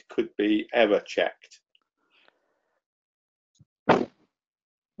state could be error checked?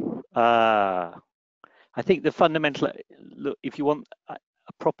 I think the fundamental, look, if you want a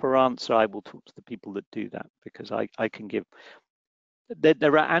proper answer, I will talk to the people that do that, because I can give,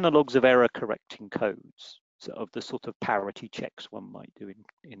 there are analogues of error correcting codes, so of the sort of parity checks one might do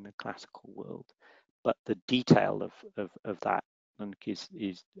in the classical world, but the detail of that is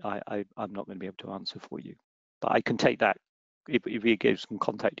I'm not going to be able to answer for you, but I can take that. If he gives some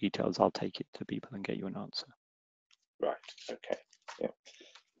contact details, I'll take it to people and get you an answer. Right, okay, yeah.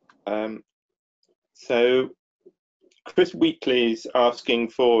 So Chris Wheatley's asking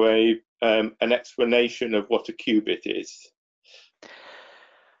for an explanation of what a qubit is.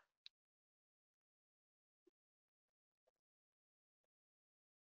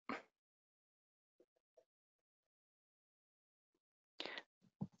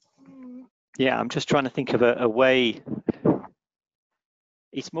 Yeah, I'm just trying to think of a way.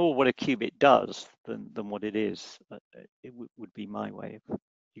 It's more what a qubit does than what it is. It would be my way of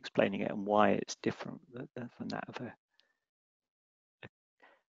explaining it and why it's different from that of a.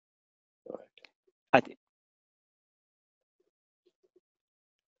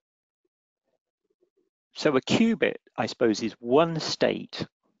 So a qubit, I suppose, is one state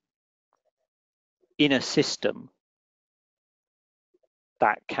in a system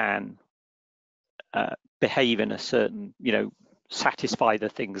that can behave in a certain, satisfy the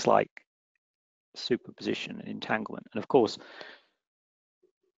things like superposition and entanglement. And of course,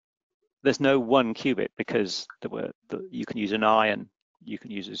 there's no one qubit, because you can use an ion, you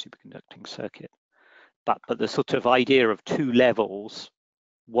can use a superconducting circuit. But the sort of idea of two levels,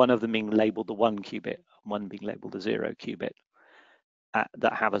 one of them being labeled the 1 qubit, and one being labeled the 0 qubit,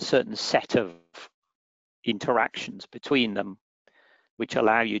 that have a certain set of interactions between them, which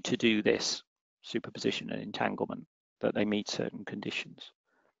allow you to do this superposition and entanglement, that they meet certain conditions.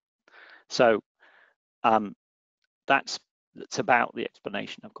 So that's about the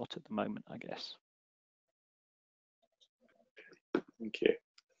explanation I've got at the moment, I guess. Thank you.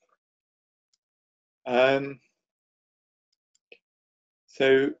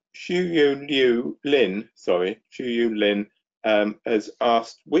 So Shuyu Lin has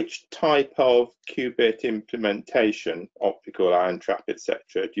asked, which type of qubit implementation, optical, ion trap, etc.,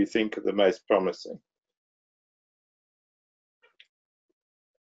 do you think are the most promising?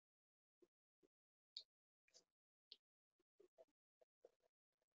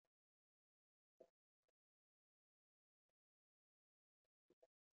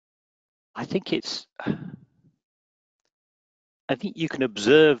 I think you can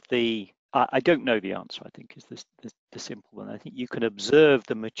observe I don't know the answer, I think, is the simple one. I think you can observe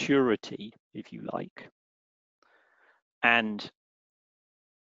the maturity, if you like, and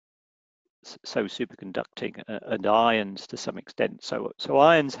so superconducting, and ions to some extent. So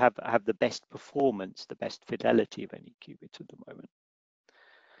ions have the best performance, the best fidelity of any qubit at the moment,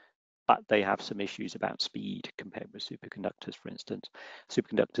 but they have some issues about speed compared with superconductors. For instance,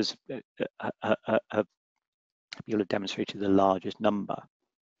 superconductors have demonstrated the largest number.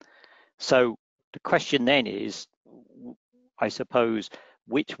 So the question then is, I suppose,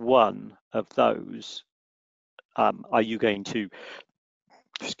 which one of those are you going to,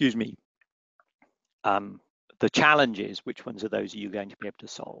 excuse me, the challenges, which ones of those are you going to be able to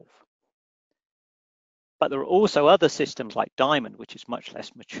solve? But there are also other systems like Diamond, which is much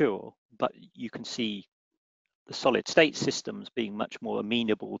less mature, but you can see the solid state systems being much more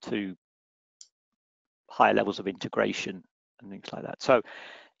amenable to higher levels of integration and things like that. So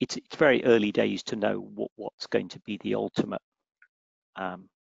it's very early days to know what's going to be the ultimate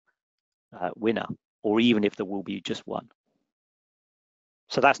winner, or even if there will be just one.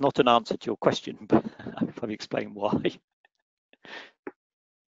 So that's not an answer to your question, but I've explained why.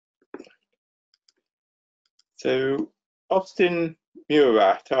 So Austin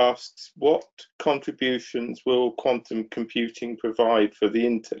Murat asks, what contributions will quantum computing provide for the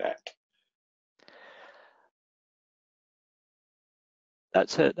internet?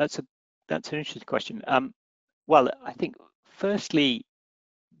 That's an interesting question. Well, I think firstly,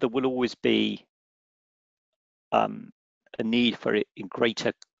 there will always be a need for it in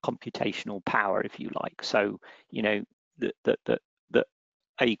greater computational power, if you like. So, you know, that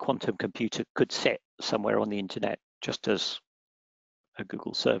a quantum computer could sit somewhere on the internet, just as a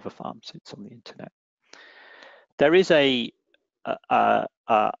Google server farm sits on the internet. There is a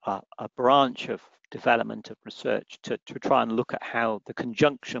branch of development of research to try and look at how the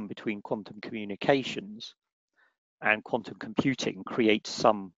conjunction between quantum communications and quantum computing creates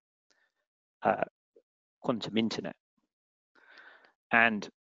some quantum internet. And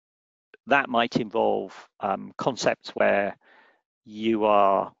that might involve concepts where you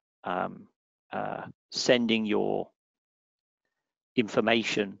are sending your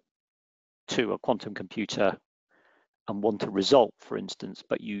information to a quantum computer and want a result, for instance,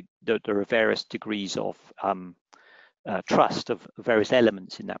 but there are various degrees of trust of various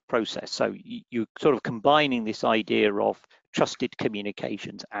elements in that process. So you're sort of combining this idea of trusted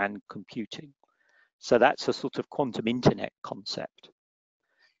communications and computing. So that's a sort of quantum internet concept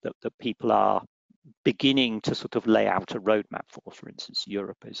that people are beginning to sort of lay out a roadmap for. For instance,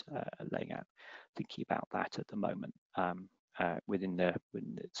 Europe is thinking about that at the moment within the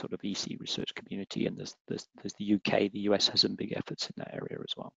sort of EC research community, and there's the UK, the US has some big efforts in that area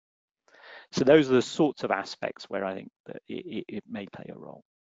as well. So those are the sorts of aspects where I think that it may play a role.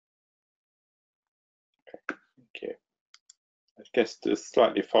 Thank you. I guess to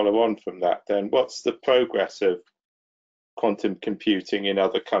slightly follow on from that then, what's the progress of quantum computing in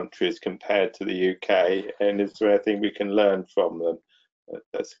other countries compared to the UK, and is there anything we can learn from them?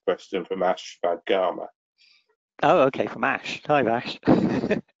 That's a question from Ash Vadgama. Oh, okay, from Ash. Hi, Ash.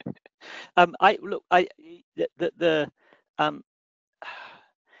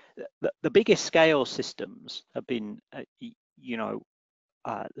 The biggest scale systems have been, you know,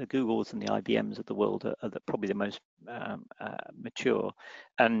 the Googles and the IBMs of the world are probably the most mature,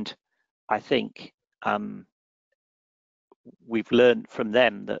 and I think we've learned from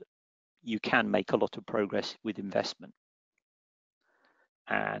them that you can make a lot of progress with investment.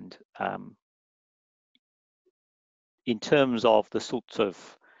 And in terms of the sorts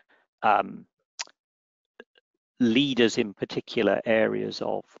of leaders in particular areas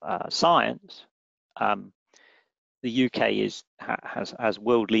of science, the UK has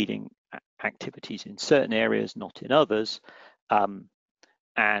world-leading activities in certain areas, not in others,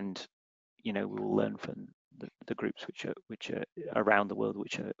 and you know, we will learn from the groups which are around the world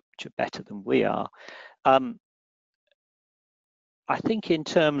which are better than we are. I think in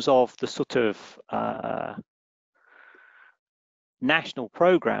terms of the sort of national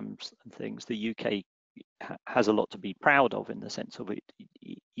programs and things, the UK has a lot to be proud of, in the sense of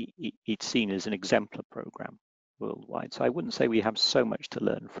it's seen as an exemplar program worldwide. So I wouldn't say we have so much to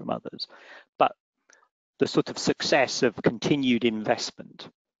learn from others, but the sort of success of continued investment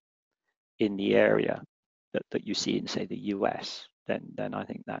in the area that you see in, say, the US, then I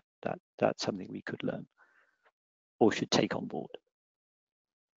think that's something we could learn or should take on board.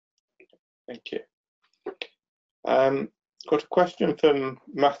 Thank you. Got a question from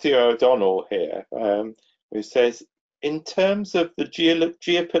Matthew O'Donnell here, who says, in terms of the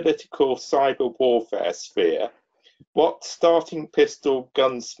geopolitical cyber warfare sphere, what starting pistol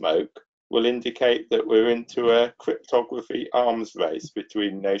gun smoke will indicate that we're into a cryptography arms race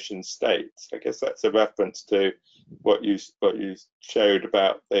between nation states? I guess that's a reference to what you showed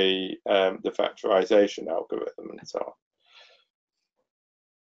about the factorization algorithm and so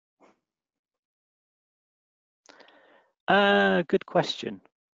on? Good question.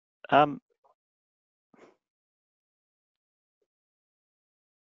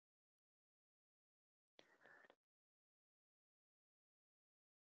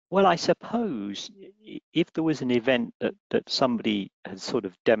 Well, I suppose if there was an event that somebody had sort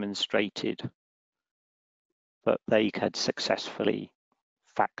of demonstrated that they had successfully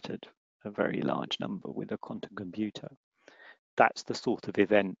factored a very large number with a quantum computer, that's the sort of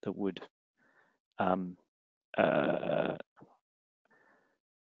event that would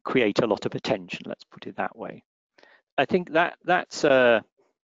create a lot of attention, let's put it that way. I think that's as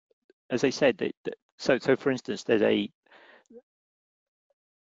I said, so for instance, there's a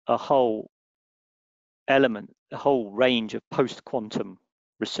whole element, a whole range of post-quantum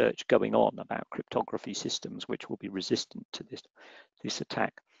research going on about cryptography systems which will be resistant to this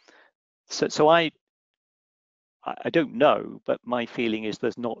attack. So I don't know, but my feeling is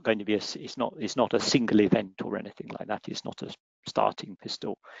there's not going to be it's not a single event or anything like that. It's not a starting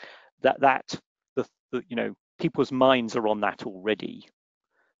pistol. The you know, people's minds are on that already.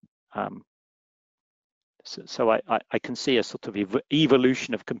 So I can see a sort of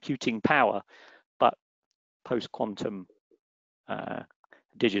evolution of computing power, but post-quantum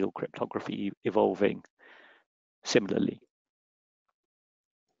digital cryptography evolving similarly.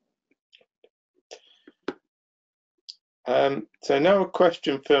 So now a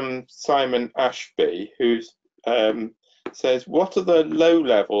question from Simon Ashby, who says, what are the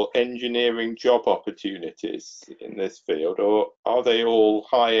low-level engineering job opportunities in this field, or are they all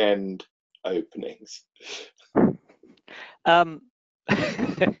high-end openings?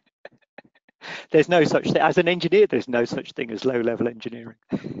 There's no such thing. As an engineer, there's no such thing as low-level engineering.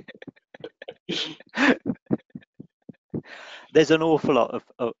 There's an awful lot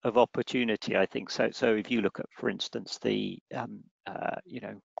of opportunity, I think. So if you look at, for instance, the you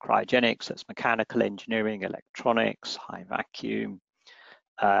know, cryogenics, that's mechanical engineering, electronics, high vacuum,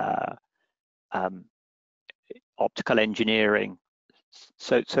 optical engineering.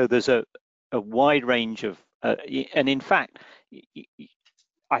 So there's a wide range of, and in fact,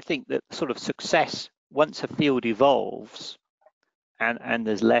 I think that sort of success, once a field evolves and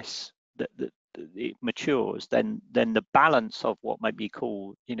there's less that it matures, then the balance of what might be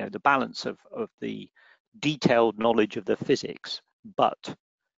called, you know, the balance of the detailed knowledge of the physics, but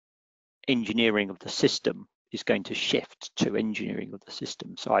engineering of the system is going to shift to engineering of the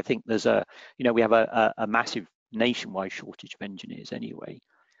system. So I think there's a, you know, we have a massive nationwide shortage of engineers anyway,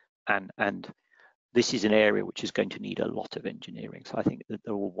 and this is an area which is going to need a lot of engineering. So I think that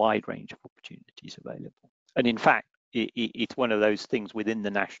there are a wide range of opportunities available. And in fact, it's one of those things within the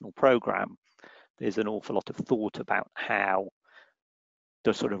national program. There's an awful lot of thought about how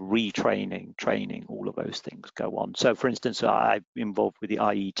the sort of retraining, training, all of those things go on. So for instance, I'm involved with the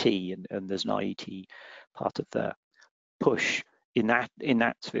IET, and there's an IET part of the push in that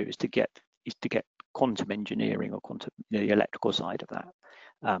sphere is to get quantum engineering or quantum, you know, the electrical side of that.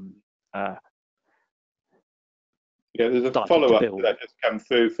 Yeah, there's a follow-up that just come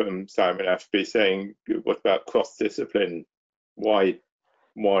through from Simon Ashby saying, what about cross-discipline wide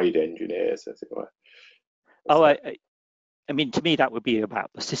engineers, as it were? Oh, I mean, to me, that would be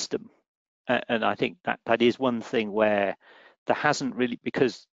about the system. And I think that is one thing where there hasn't really,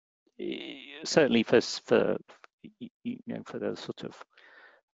 because certainly for you know, for the sort of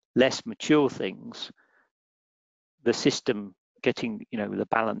less mature things, the system getting, you know, the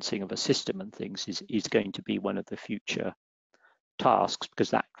balancing of a system and things is going to be one of the future tasks,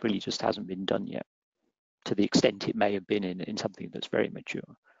 because that really just hasn't been done yet to the extent it may have been in something that's very mature.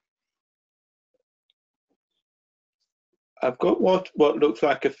 I've got what looks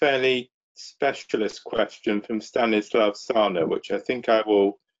like a fairly specialist question from Stanislav Sana, which I think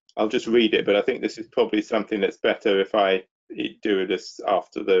I'll just read it, but I think this is probably something that's better if I do this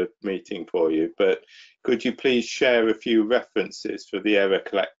after the meeting for you. But could you please share a few references for the error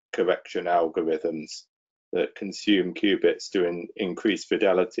correction algorithms that consume qubits to increase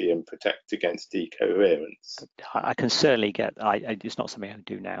fidelity and protect against decoherence? I can certainly get, it's not something I can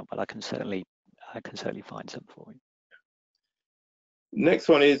do now, but I can certainly find some for you. Next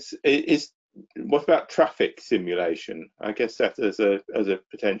one is what about traffic simulation? I guess that as a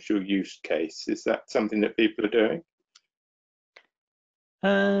potential use case, is that something that people are doing?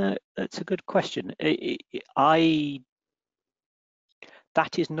 That's a good question.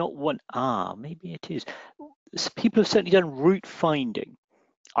 That is not one. Maybe it is. People have certainly done route finding.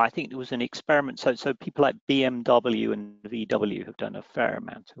 I think there was an experiment. So people like BMW and VW have done a fair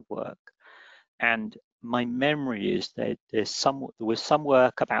amount of work, and my memory is that there was some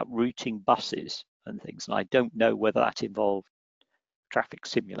work about routing buses and things, and I don't know whether that involved traffic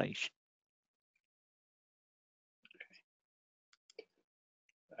simulation.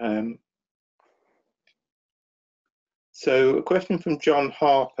 So a question from John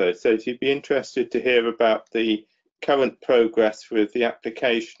Harper says he'd be interested to hear about the current progress with the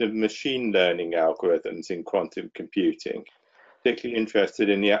application of machine learning algorithms in quantum computing, particularly interested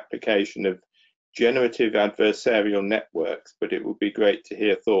in the application of generative adversarial networks, but it would be great to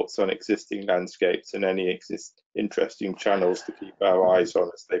hear thoughts on existing landscapes and any interesting channels to keep our eyes on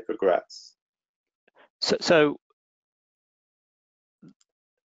as they progress. So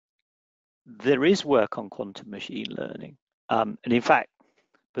there is work on quantum machine learning, and in fact,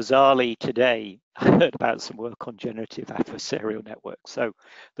 bizarrely today I heard about some work on generative adversarial networks. So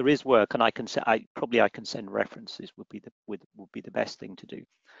there is work, and I can send references. Would be the best thing to do.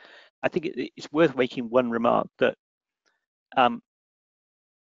 I think it's worth making one remark that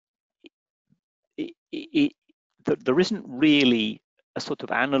there isn't really a sort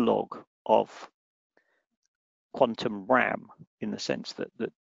of analog of quantum RAM in the sense that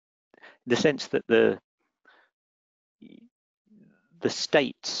the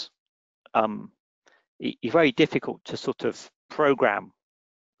states, it's very difficult to sort of program.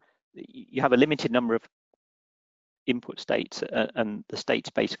 You have a limited number of input states, and the state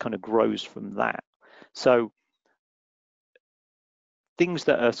space kind of grows from that. So things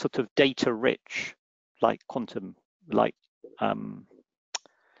that are sort of data rich, like quantum, like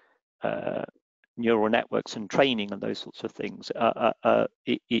neural networks and training and those sorts of things,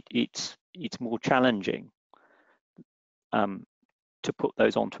 it's more challenging to put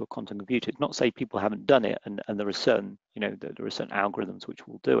those onto a quantum computer. It's not to say people haven't done it, and there are certain, there are certain algorithms which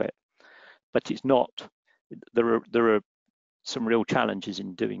will do it, but it's not. There are some real challenges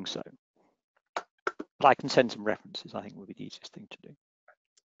in doing so. But I can send some references. I think would be the easiest thing to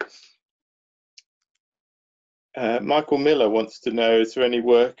do. Michael Miller wants to know, is there any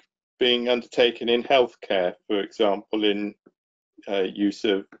work being undertaken in healthcare, for example, in use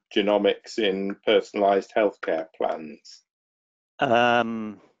of genomics in personalized healthcare plans?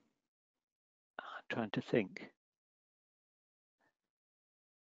 I'm trying to think.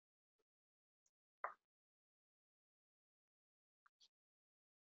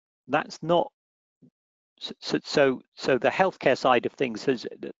 That's not so the healthcare side of things is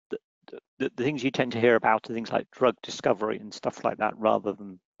the things you tend to hear about are things like drug discovery and stuff like that, rather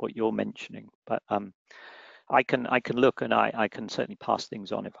than what you're mentioning. But I can look, and I can certainly pass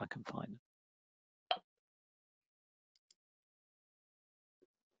things on if I can find them.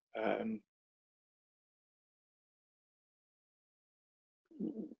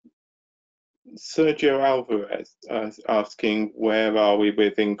 Sergio Alvarez asking, where are we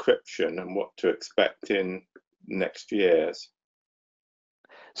with encryption and what to expect in next years?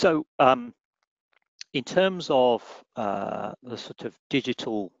 So in terms of the sort of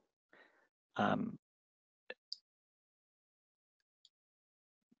digital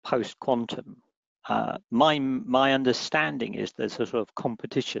post-quantum, my understanding is there's a sort of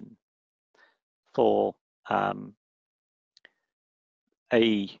competition for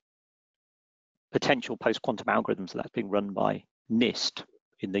a potential post-quantum algorithms that's being run by NIST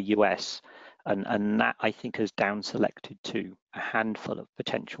in the US, and that I think has down selected to a handful of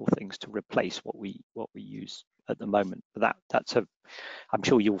potential things to replace what we use at the moment. But I'm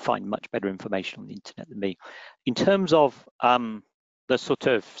sure you'll find much better information on the internet than me. In terms of the sort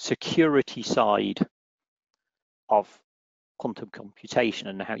of security side of quantum computation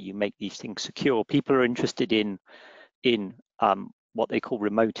and how you make these things secure, people are interested in what they call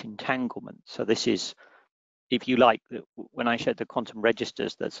remote entanglement. So this is, if you like, when I showed the quantum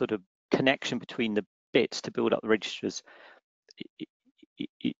registers, the sort of connection between the bits to build up the registers,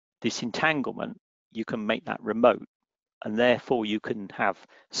 this entanglement, you can make that remote, and therefore you can have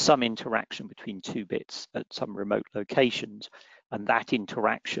some interaction between two bits at some remote locations, and that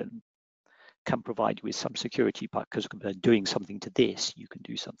interaction can provide you with some security, because doing something to this, you can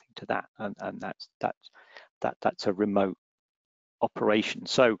do something to that, and that's a remote operation.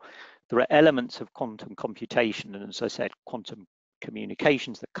 So there are elements of quantum computation, and as I said, quantum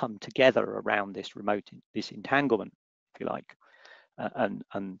communications that come together around this entanglement, if you like, and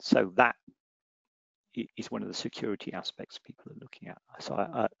so that is one of the security aspects people are looking at. So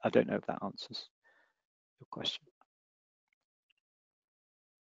I don't know if that answers your question.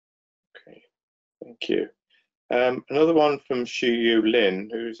 Okay, thank you. Another one from Shuyu Lin,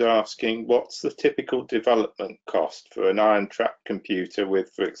 who's asking, what's the typical development cost for an ion trap computer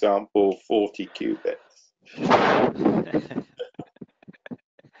with, for example, 40 qubits?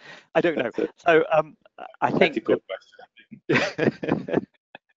 I don't know. So I think Ethical question.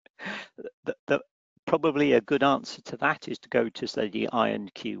 Probably a good answer to that is to go to, say, the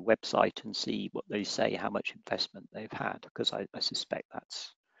INQ website and see what they say, how much investment they've had, because I suspect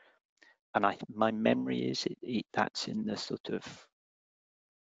that's, and my memory is that's in the sort of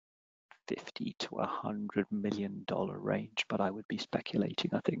 $50 to $100 million range, but I would be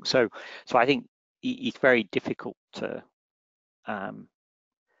speculating, I think. So I think it's very difficult to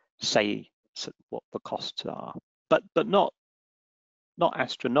say what the costs are, but not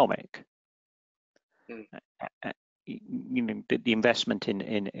astronomical. You know, the investment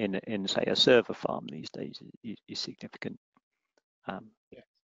in say a server farm these days is significant.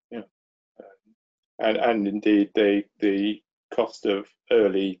 And indeed the cost of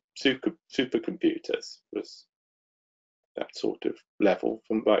early supercomputers was that sort of level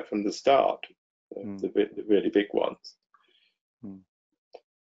from right from the start, the really big ones.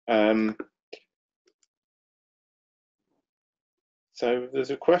 So there's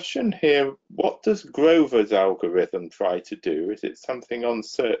a question here, what does Grover's algorithm try to do? Is it something on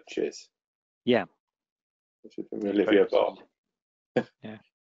searches? Yeah. This is from Olivia Bob. Yeah.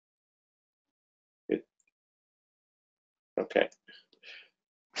 Okay.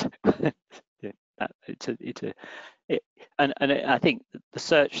 Yeah, and I think the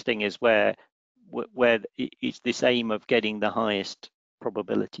search thing is where it's this aim of getting the highest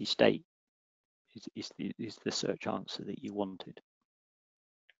probability state is the search answer that you wanted.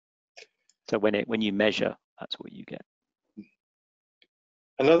 So when you measure, that's what you get.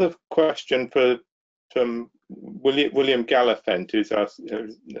 Another question from William Gallafent, who's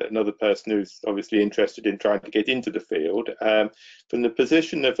another person who's obviously interested in trying to get into the field. From the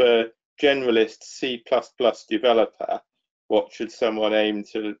position of a generalist C++ developer, what should someone aim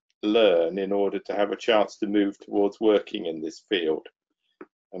to learn in order to have a chance to move towards working in this field?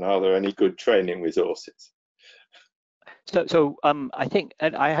 And are there any good training resources? So I think,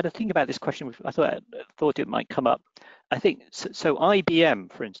 and I had to think about this question. I thought it might come up. I think so.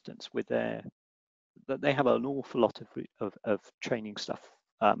 IBM, for instance, with they have an awful lot of training stuff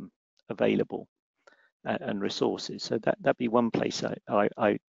available and resources. So that'd be one place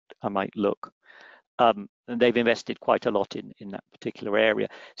I might look. And they've invested quite a lot in that particular area.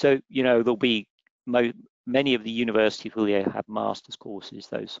 So there'll be many of the universities will have master's courses,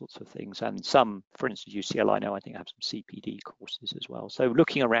 those sorts of things, and some, for instance, UCL, I know, I think have some CPD courses as well. So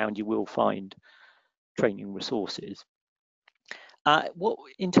looking around, you will find training resources. What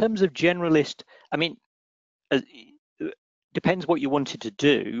in terms of generalist, I mean, depends what you wanted to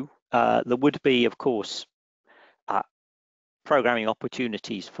do. There would be, of course, programming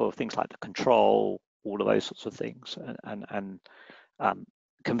opportunities for things like the control, all of those sorts of things, and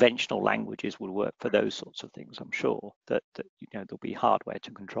conventional languages will work for those sorts of things. I'm sure that there'll be hardware to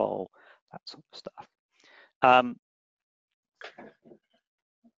control that sort of stuff.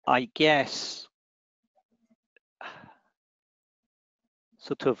 I guess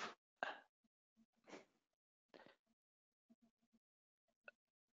sort of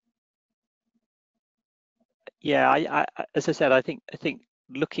as I said, I think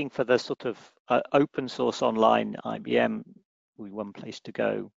looking for the sort of open source online IBM will be one place to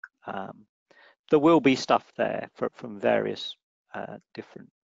go. There will be stuff there from various different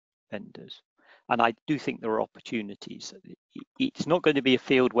vendors, and I do think there are opportunities. It's not going to be a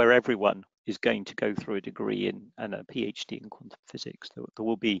field where everyone is going to go through a degree and a PhD in quantum physics. There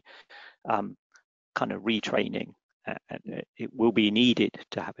will be kind of retraining, and it will be needed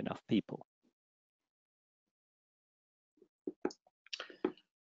to have enough people.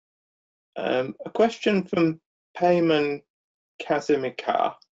 A question from Payman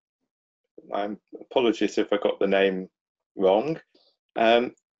Kazimika. Apologies if I got the name wrong.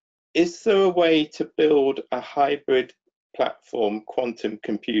 Is there a way to build a hybrid platform quantum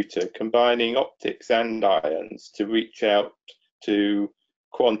computer combining optics and ions to reach out to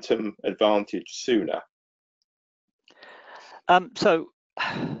quantum advantage sooner?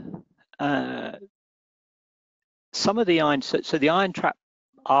 Some of the ion, so the ion trap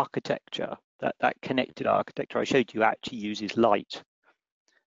architecture, that connected architecture I showed you, actually uses light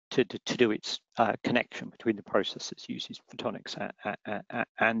to do its connection between the processes, uses photonics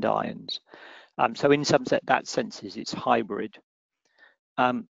and ions. So in some that sense it's hybrid.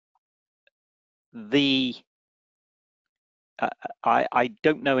 I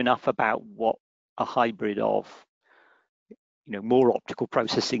don't know enough about what a hybrid of more optical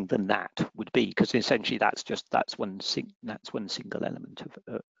processing than that would be, because essentially that's one single element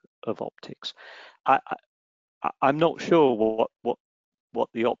of optics. I'm not sure what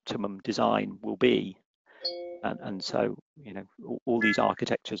the optimum design will be, and so all these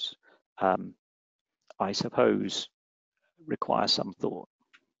architectures I suppose, require some thought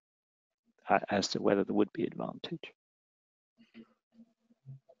as to whether there would be advantage.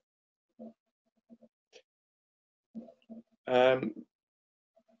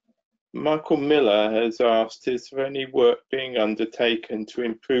 Michael Miller has asked, is there any work being undertaken to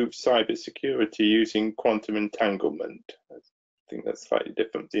improve cybersecurity using quantum entanglement? I think that's slightly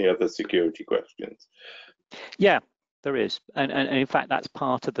different to the other security questions. Yeah, there is, and in fact that's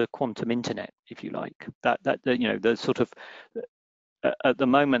part of the quantum internet, if you like. That you know, the sort of at the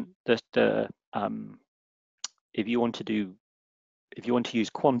moment that if you want to use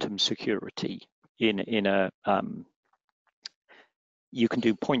quantum security in a you can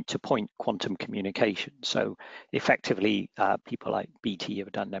do point-to-point quantum communication. So effectively, people like BT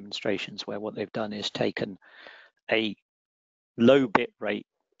have done demonstrations where what they've done is taken a low bit rate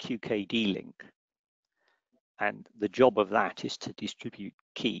QKD link, and the job of that is to distribute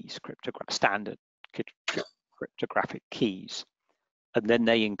keys, standard cryptographic keys, and then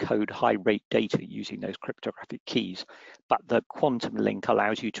they encode high rate data using those cryptographic keys. But the quantum link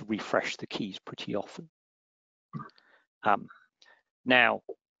allows you to refresh the keys pretty often. Now,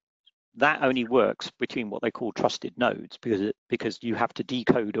 that only works between what they call trusted nodes, because you have to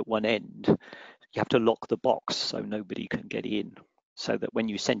decode at one end. You have to lock the box so nobody can get in, so that when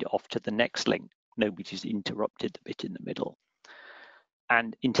you send it off to the next link, nobody's interrupted the bit in the middle.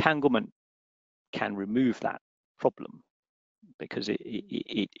 And entanglement can remove that problem, because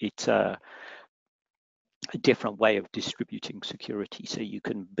it's a different way of distributing security. So you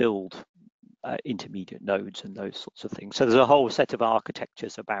can build intermediate nodes and those sorts of things. So there's a whole set of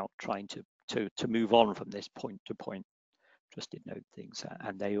architectures about trying to move on from this point-to-point trusted node things,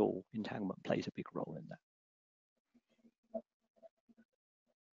 and entanglement plays a big role in that.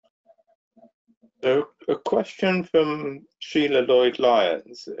 So a question from Sheila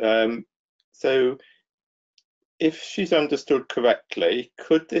Lloyd-Lyons. So if she's understood correctly,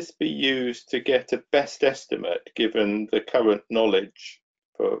 could this be used to get a best estimate given the current knowledge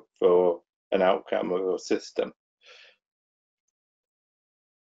for an outcome of a system?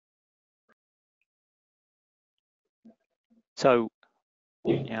 So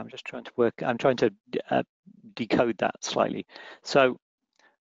yeah, I'm just trying to decode that slightly. So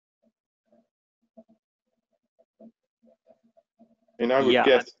I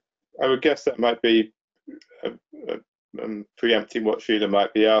would guess that might be preempting what Sheila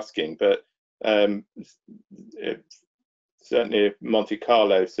might be asking, but certainly Monte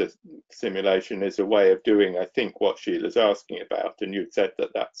Carlo simulation is a way of doing, I think, what Sheila's asking about, and you said that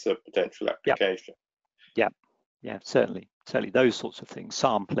that's a potential application. Yeah, certainly those sorts of things,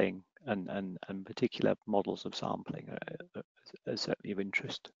 sampling and particular models of sampling are certainly of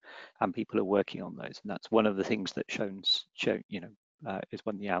interest, and people are working on those, and that's one of the things that is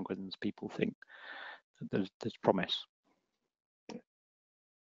one of the algorithms people think that there's promise.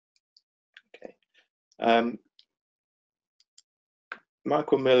 Okay.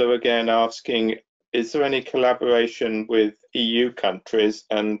 Michael Miller again asking, is there any collaboration with EU countries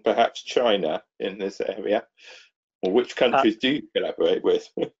and perhaps China in this area? Or which countries do you collaborate with?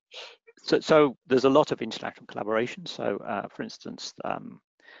 So there's a lot of international collaboration. So for instance,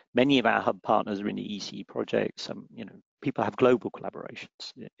 many of our hub partners are in the ECE project. Some, people have global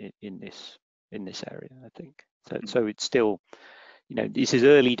collaborations in this area, I think. So it's still, this is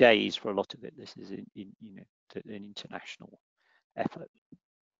early days for a lot of it. This is an international effort.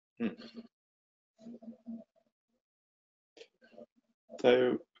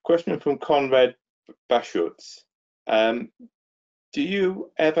 So, question from Conrad Bashutz. Do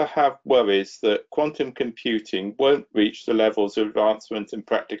you ever have worries that quantum computing won't reach the levels of advancement and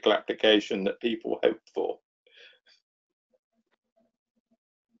practical application that people hope for?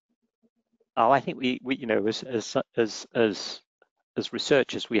 Oh, I think we as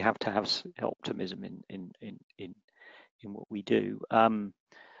researchers, we have to have optimism in what we do.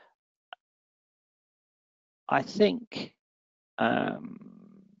 I think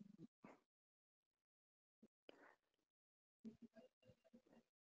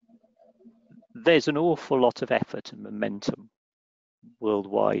there's an awful lot of effort and momentum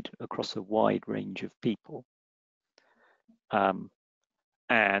worldwide across a wide range of people, and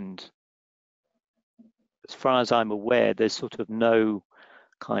as far as I'm aware, there's sort of no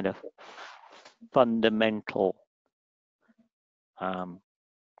kind of fundamental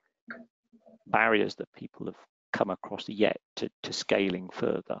barriers that people have come across yet to scaling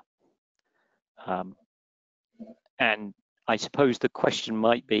further. And I suppose the question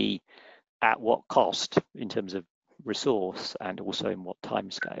might be, at what cost in terms of resource and also in what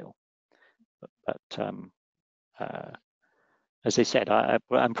time scale? But as I said,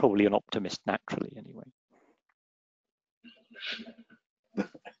 I'm probably an optimist naturally anyway.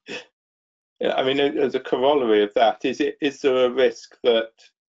 Yeah, I mean, as a corollary of that, is there a risk that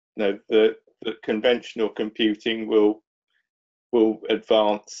that conventional computing will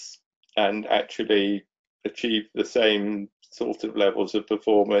advance and actually achieve the same sort of levels of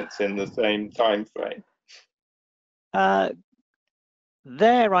performance in the same time frame?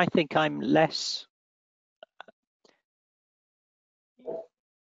 There, I think I'm less.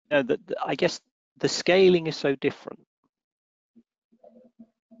 I guess the scaling is so different,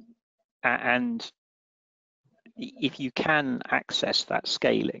 and if you can access that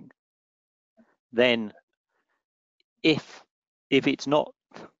scaling, then if it's not,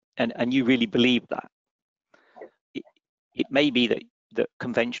 and you really believe that, it may be that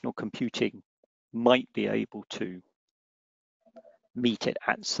conventional computing might be able to meet it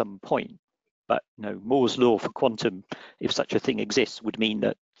at some point. But Moore's law for quantum, if such a thing exists, would mean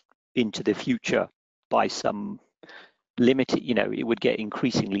that into the future, by some limited, it would get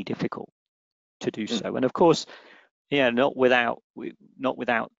increasingly difficult to do so. And of course, not without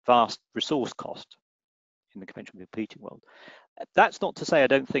vast resource cost in the conventional computing world. That's not to say I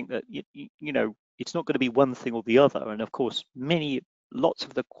don't think that it's not going to be one thing or the other. And of course, lots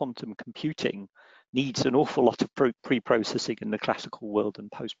of the quantum computing needs an awful lot of pre-processing in the classical world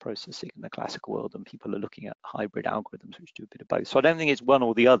and post-processing in the classical world, and people are looking at hybrid algorithms which do a bit of both. So I don't think it's one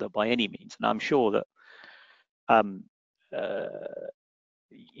or the other by any means, and I'm sure that the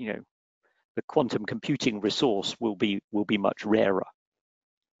quantum computing resource will be much rarer.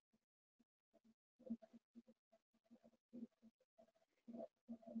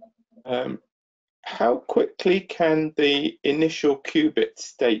 How quickly can the initial qubit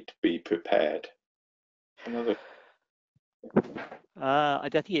state be prepared? I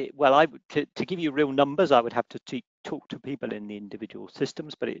don't think well, to give you real numbers, I would have to talk to people in the individual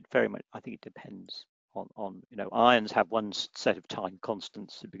systems, but it very much, I think it depends on ions have one set of time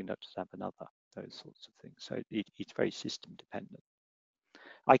constants, superconductors have another, those sorts of things. So it's very system dependent.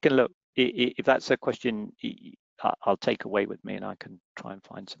 I can look, if that's a question I'll take away with me, and I can try and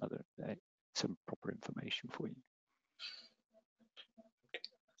find some proper information for you.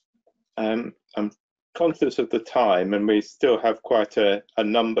 I'm conscious of the time, and we still have quite a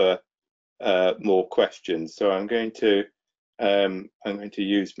number more questions. So I'm going to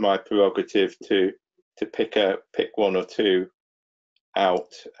use my prerogative to pick one or two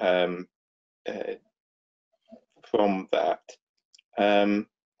out from that.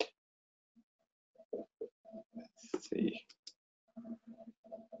 Let's see.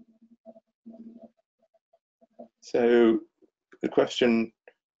 So the question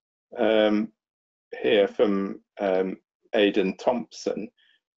here from Aidan Thompson: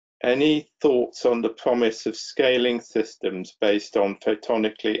 any thoughts on the promise of scaling systems based on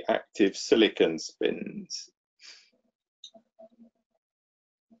photonically active silicon spins?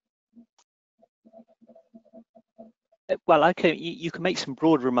 Well, okay, you can make some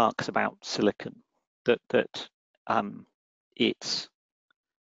broad remarks about silicon, that it's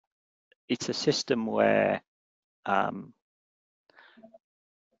a system where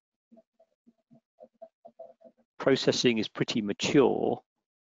processing is pretty mature,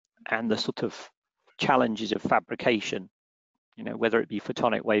 and the sort of challenges of fabrication, whether it be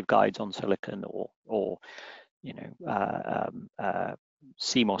photonic waveguides on silicon or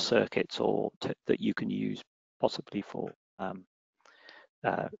CMOS circuits that you can use possibly for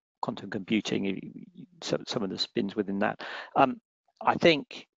quantum computing, some of the spins within that. I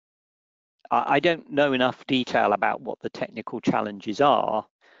think I don't know enough detail about what the technical challenges are.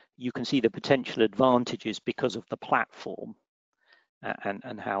 You can see the potential advantages because of the platform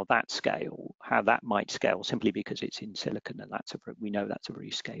and how that might scale simply because it's in silicon, and we know that's a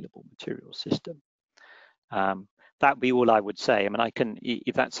very scalable material system. That'd be all I would say. I mean,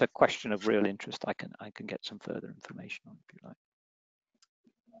 if that's a question of real interest, I can get some further information on, if you like.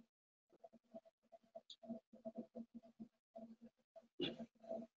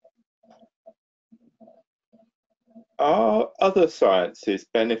 Are other sciences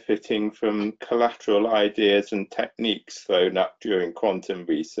benefiting from collateral ideas and techniques thrown up during quantum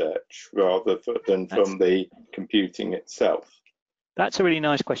research rather than from the computing itself? That's a really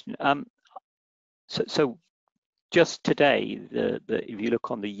nice question. So just today, if you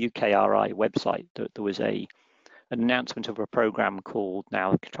look on the UKRI website, there was an announcement of a program called,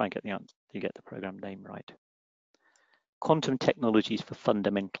 now try and get the program name right, Quantum Technologies for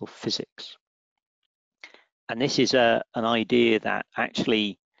Fundamental Physics. And this is an idea that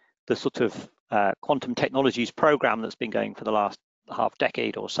actually the sort of quantum technologies program that's been going for the last half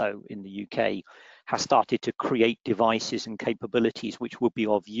decade or so in the UK has started to create devices and capabilities which will be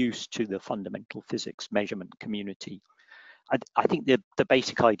of use to the fundamental physics measurement community. I think the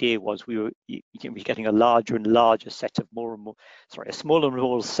basic idea was we were getting a larger and larger set of a smaller and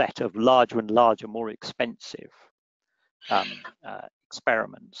smaller set of larger and larger, more expensive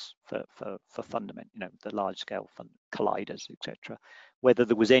experiments for fundament, the large scale colliders, etc. Whether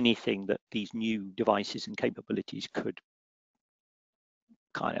there was anything that these new devices and capabilities could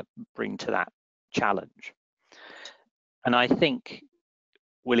kind of bring to that challenge. And I think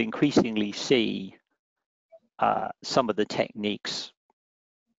we'll increasingly see some of the techniques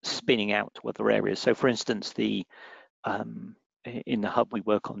spinning out to other areas. So for instance, in the hub we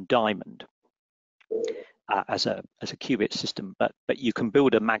work on diamond as a qubit system, but you can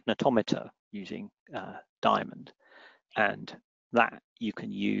build a magnetometer using diamond, and that you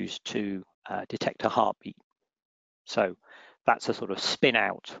can use to detect a heartbeat. So that's a sort of spin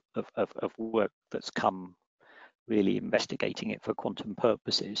out of work that's come really investigating it for quantum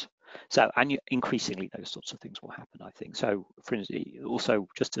purposes. So, and increasingly those sorts of things will happen, I think. So for instance, also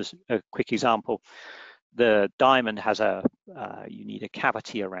just as a quick example, the diamond has you need a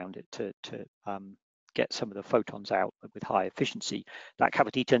cavity around it to get some of the photons out with high efficiency. That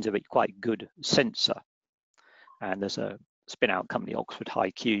cavity turns out to be quite a good sensor. And there's a spin out company, Oxford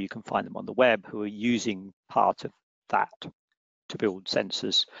HiQ, you can find them on the web, who are using part of that to build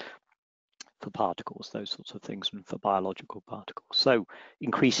sensors for particles, those sorts of things, and for biological particles. So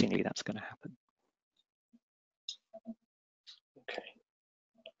increasingly that's going to happen. Okay,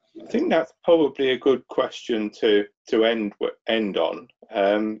 I think that's probably a good question to end on.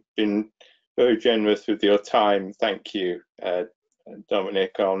 Been very generous with your time. Thank you,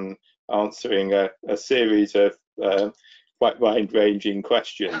 Dominic, on answering a series of quite wide-ranging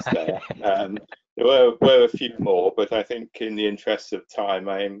questions there. There were a few more, but I think in the interest of time,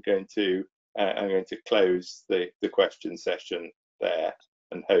 I'm going to close the question session there,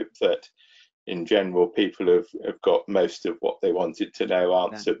 and hope that in general people have got most of what they wanted to know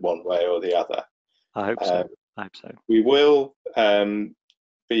answered one way or the other. I hope so. I hope so. We will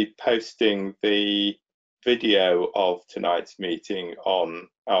be posting the video of tonight's meeting on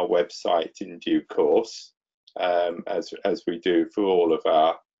our website in due course, as we do for all of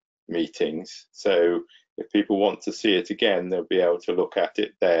our meetings. So if people want to see it again, they'll be able to look at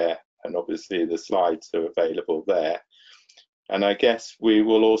it there, and obviously the slides are available there. And I guess we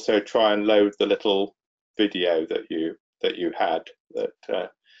will also try and load the little video that you had that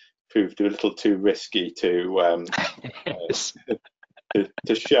proved a little too risky to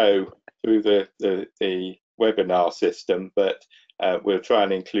to show through the webinar system, but we'll try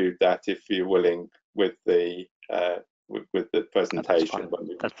and include that if you're willing with the presentation.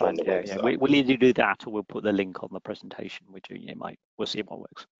 That's fine. Yeah. We'll either do that or we'll put the link on the presentation, which we'll see what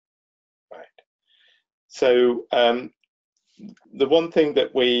works. Right. So the one thing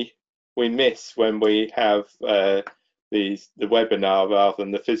that we miss when we have the webinar rather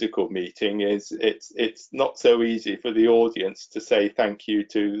than the physical meeting is it's not so easy for the audience to say thank you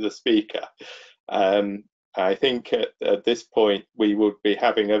to the speaker. I think at this point we would be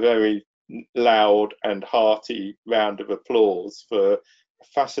having a very loud and hearty round of applause for a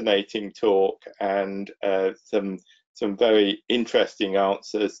fascinating talk and some very interesting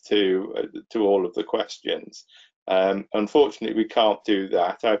answers to all of the questions. Unfortunately, we can't do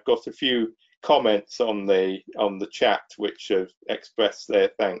that. I've got a few comments on the chat which have expressed their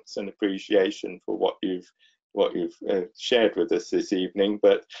thanks and appreciation for what you've shared with us this evening,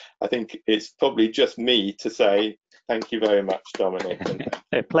 but I think it's probably just me to say thank you very much, Dominic.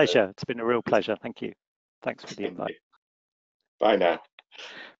 A pleasure. It's been a real pleasure. Thank you. Thanks for the invite. Bye now.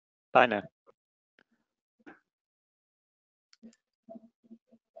 Bye now.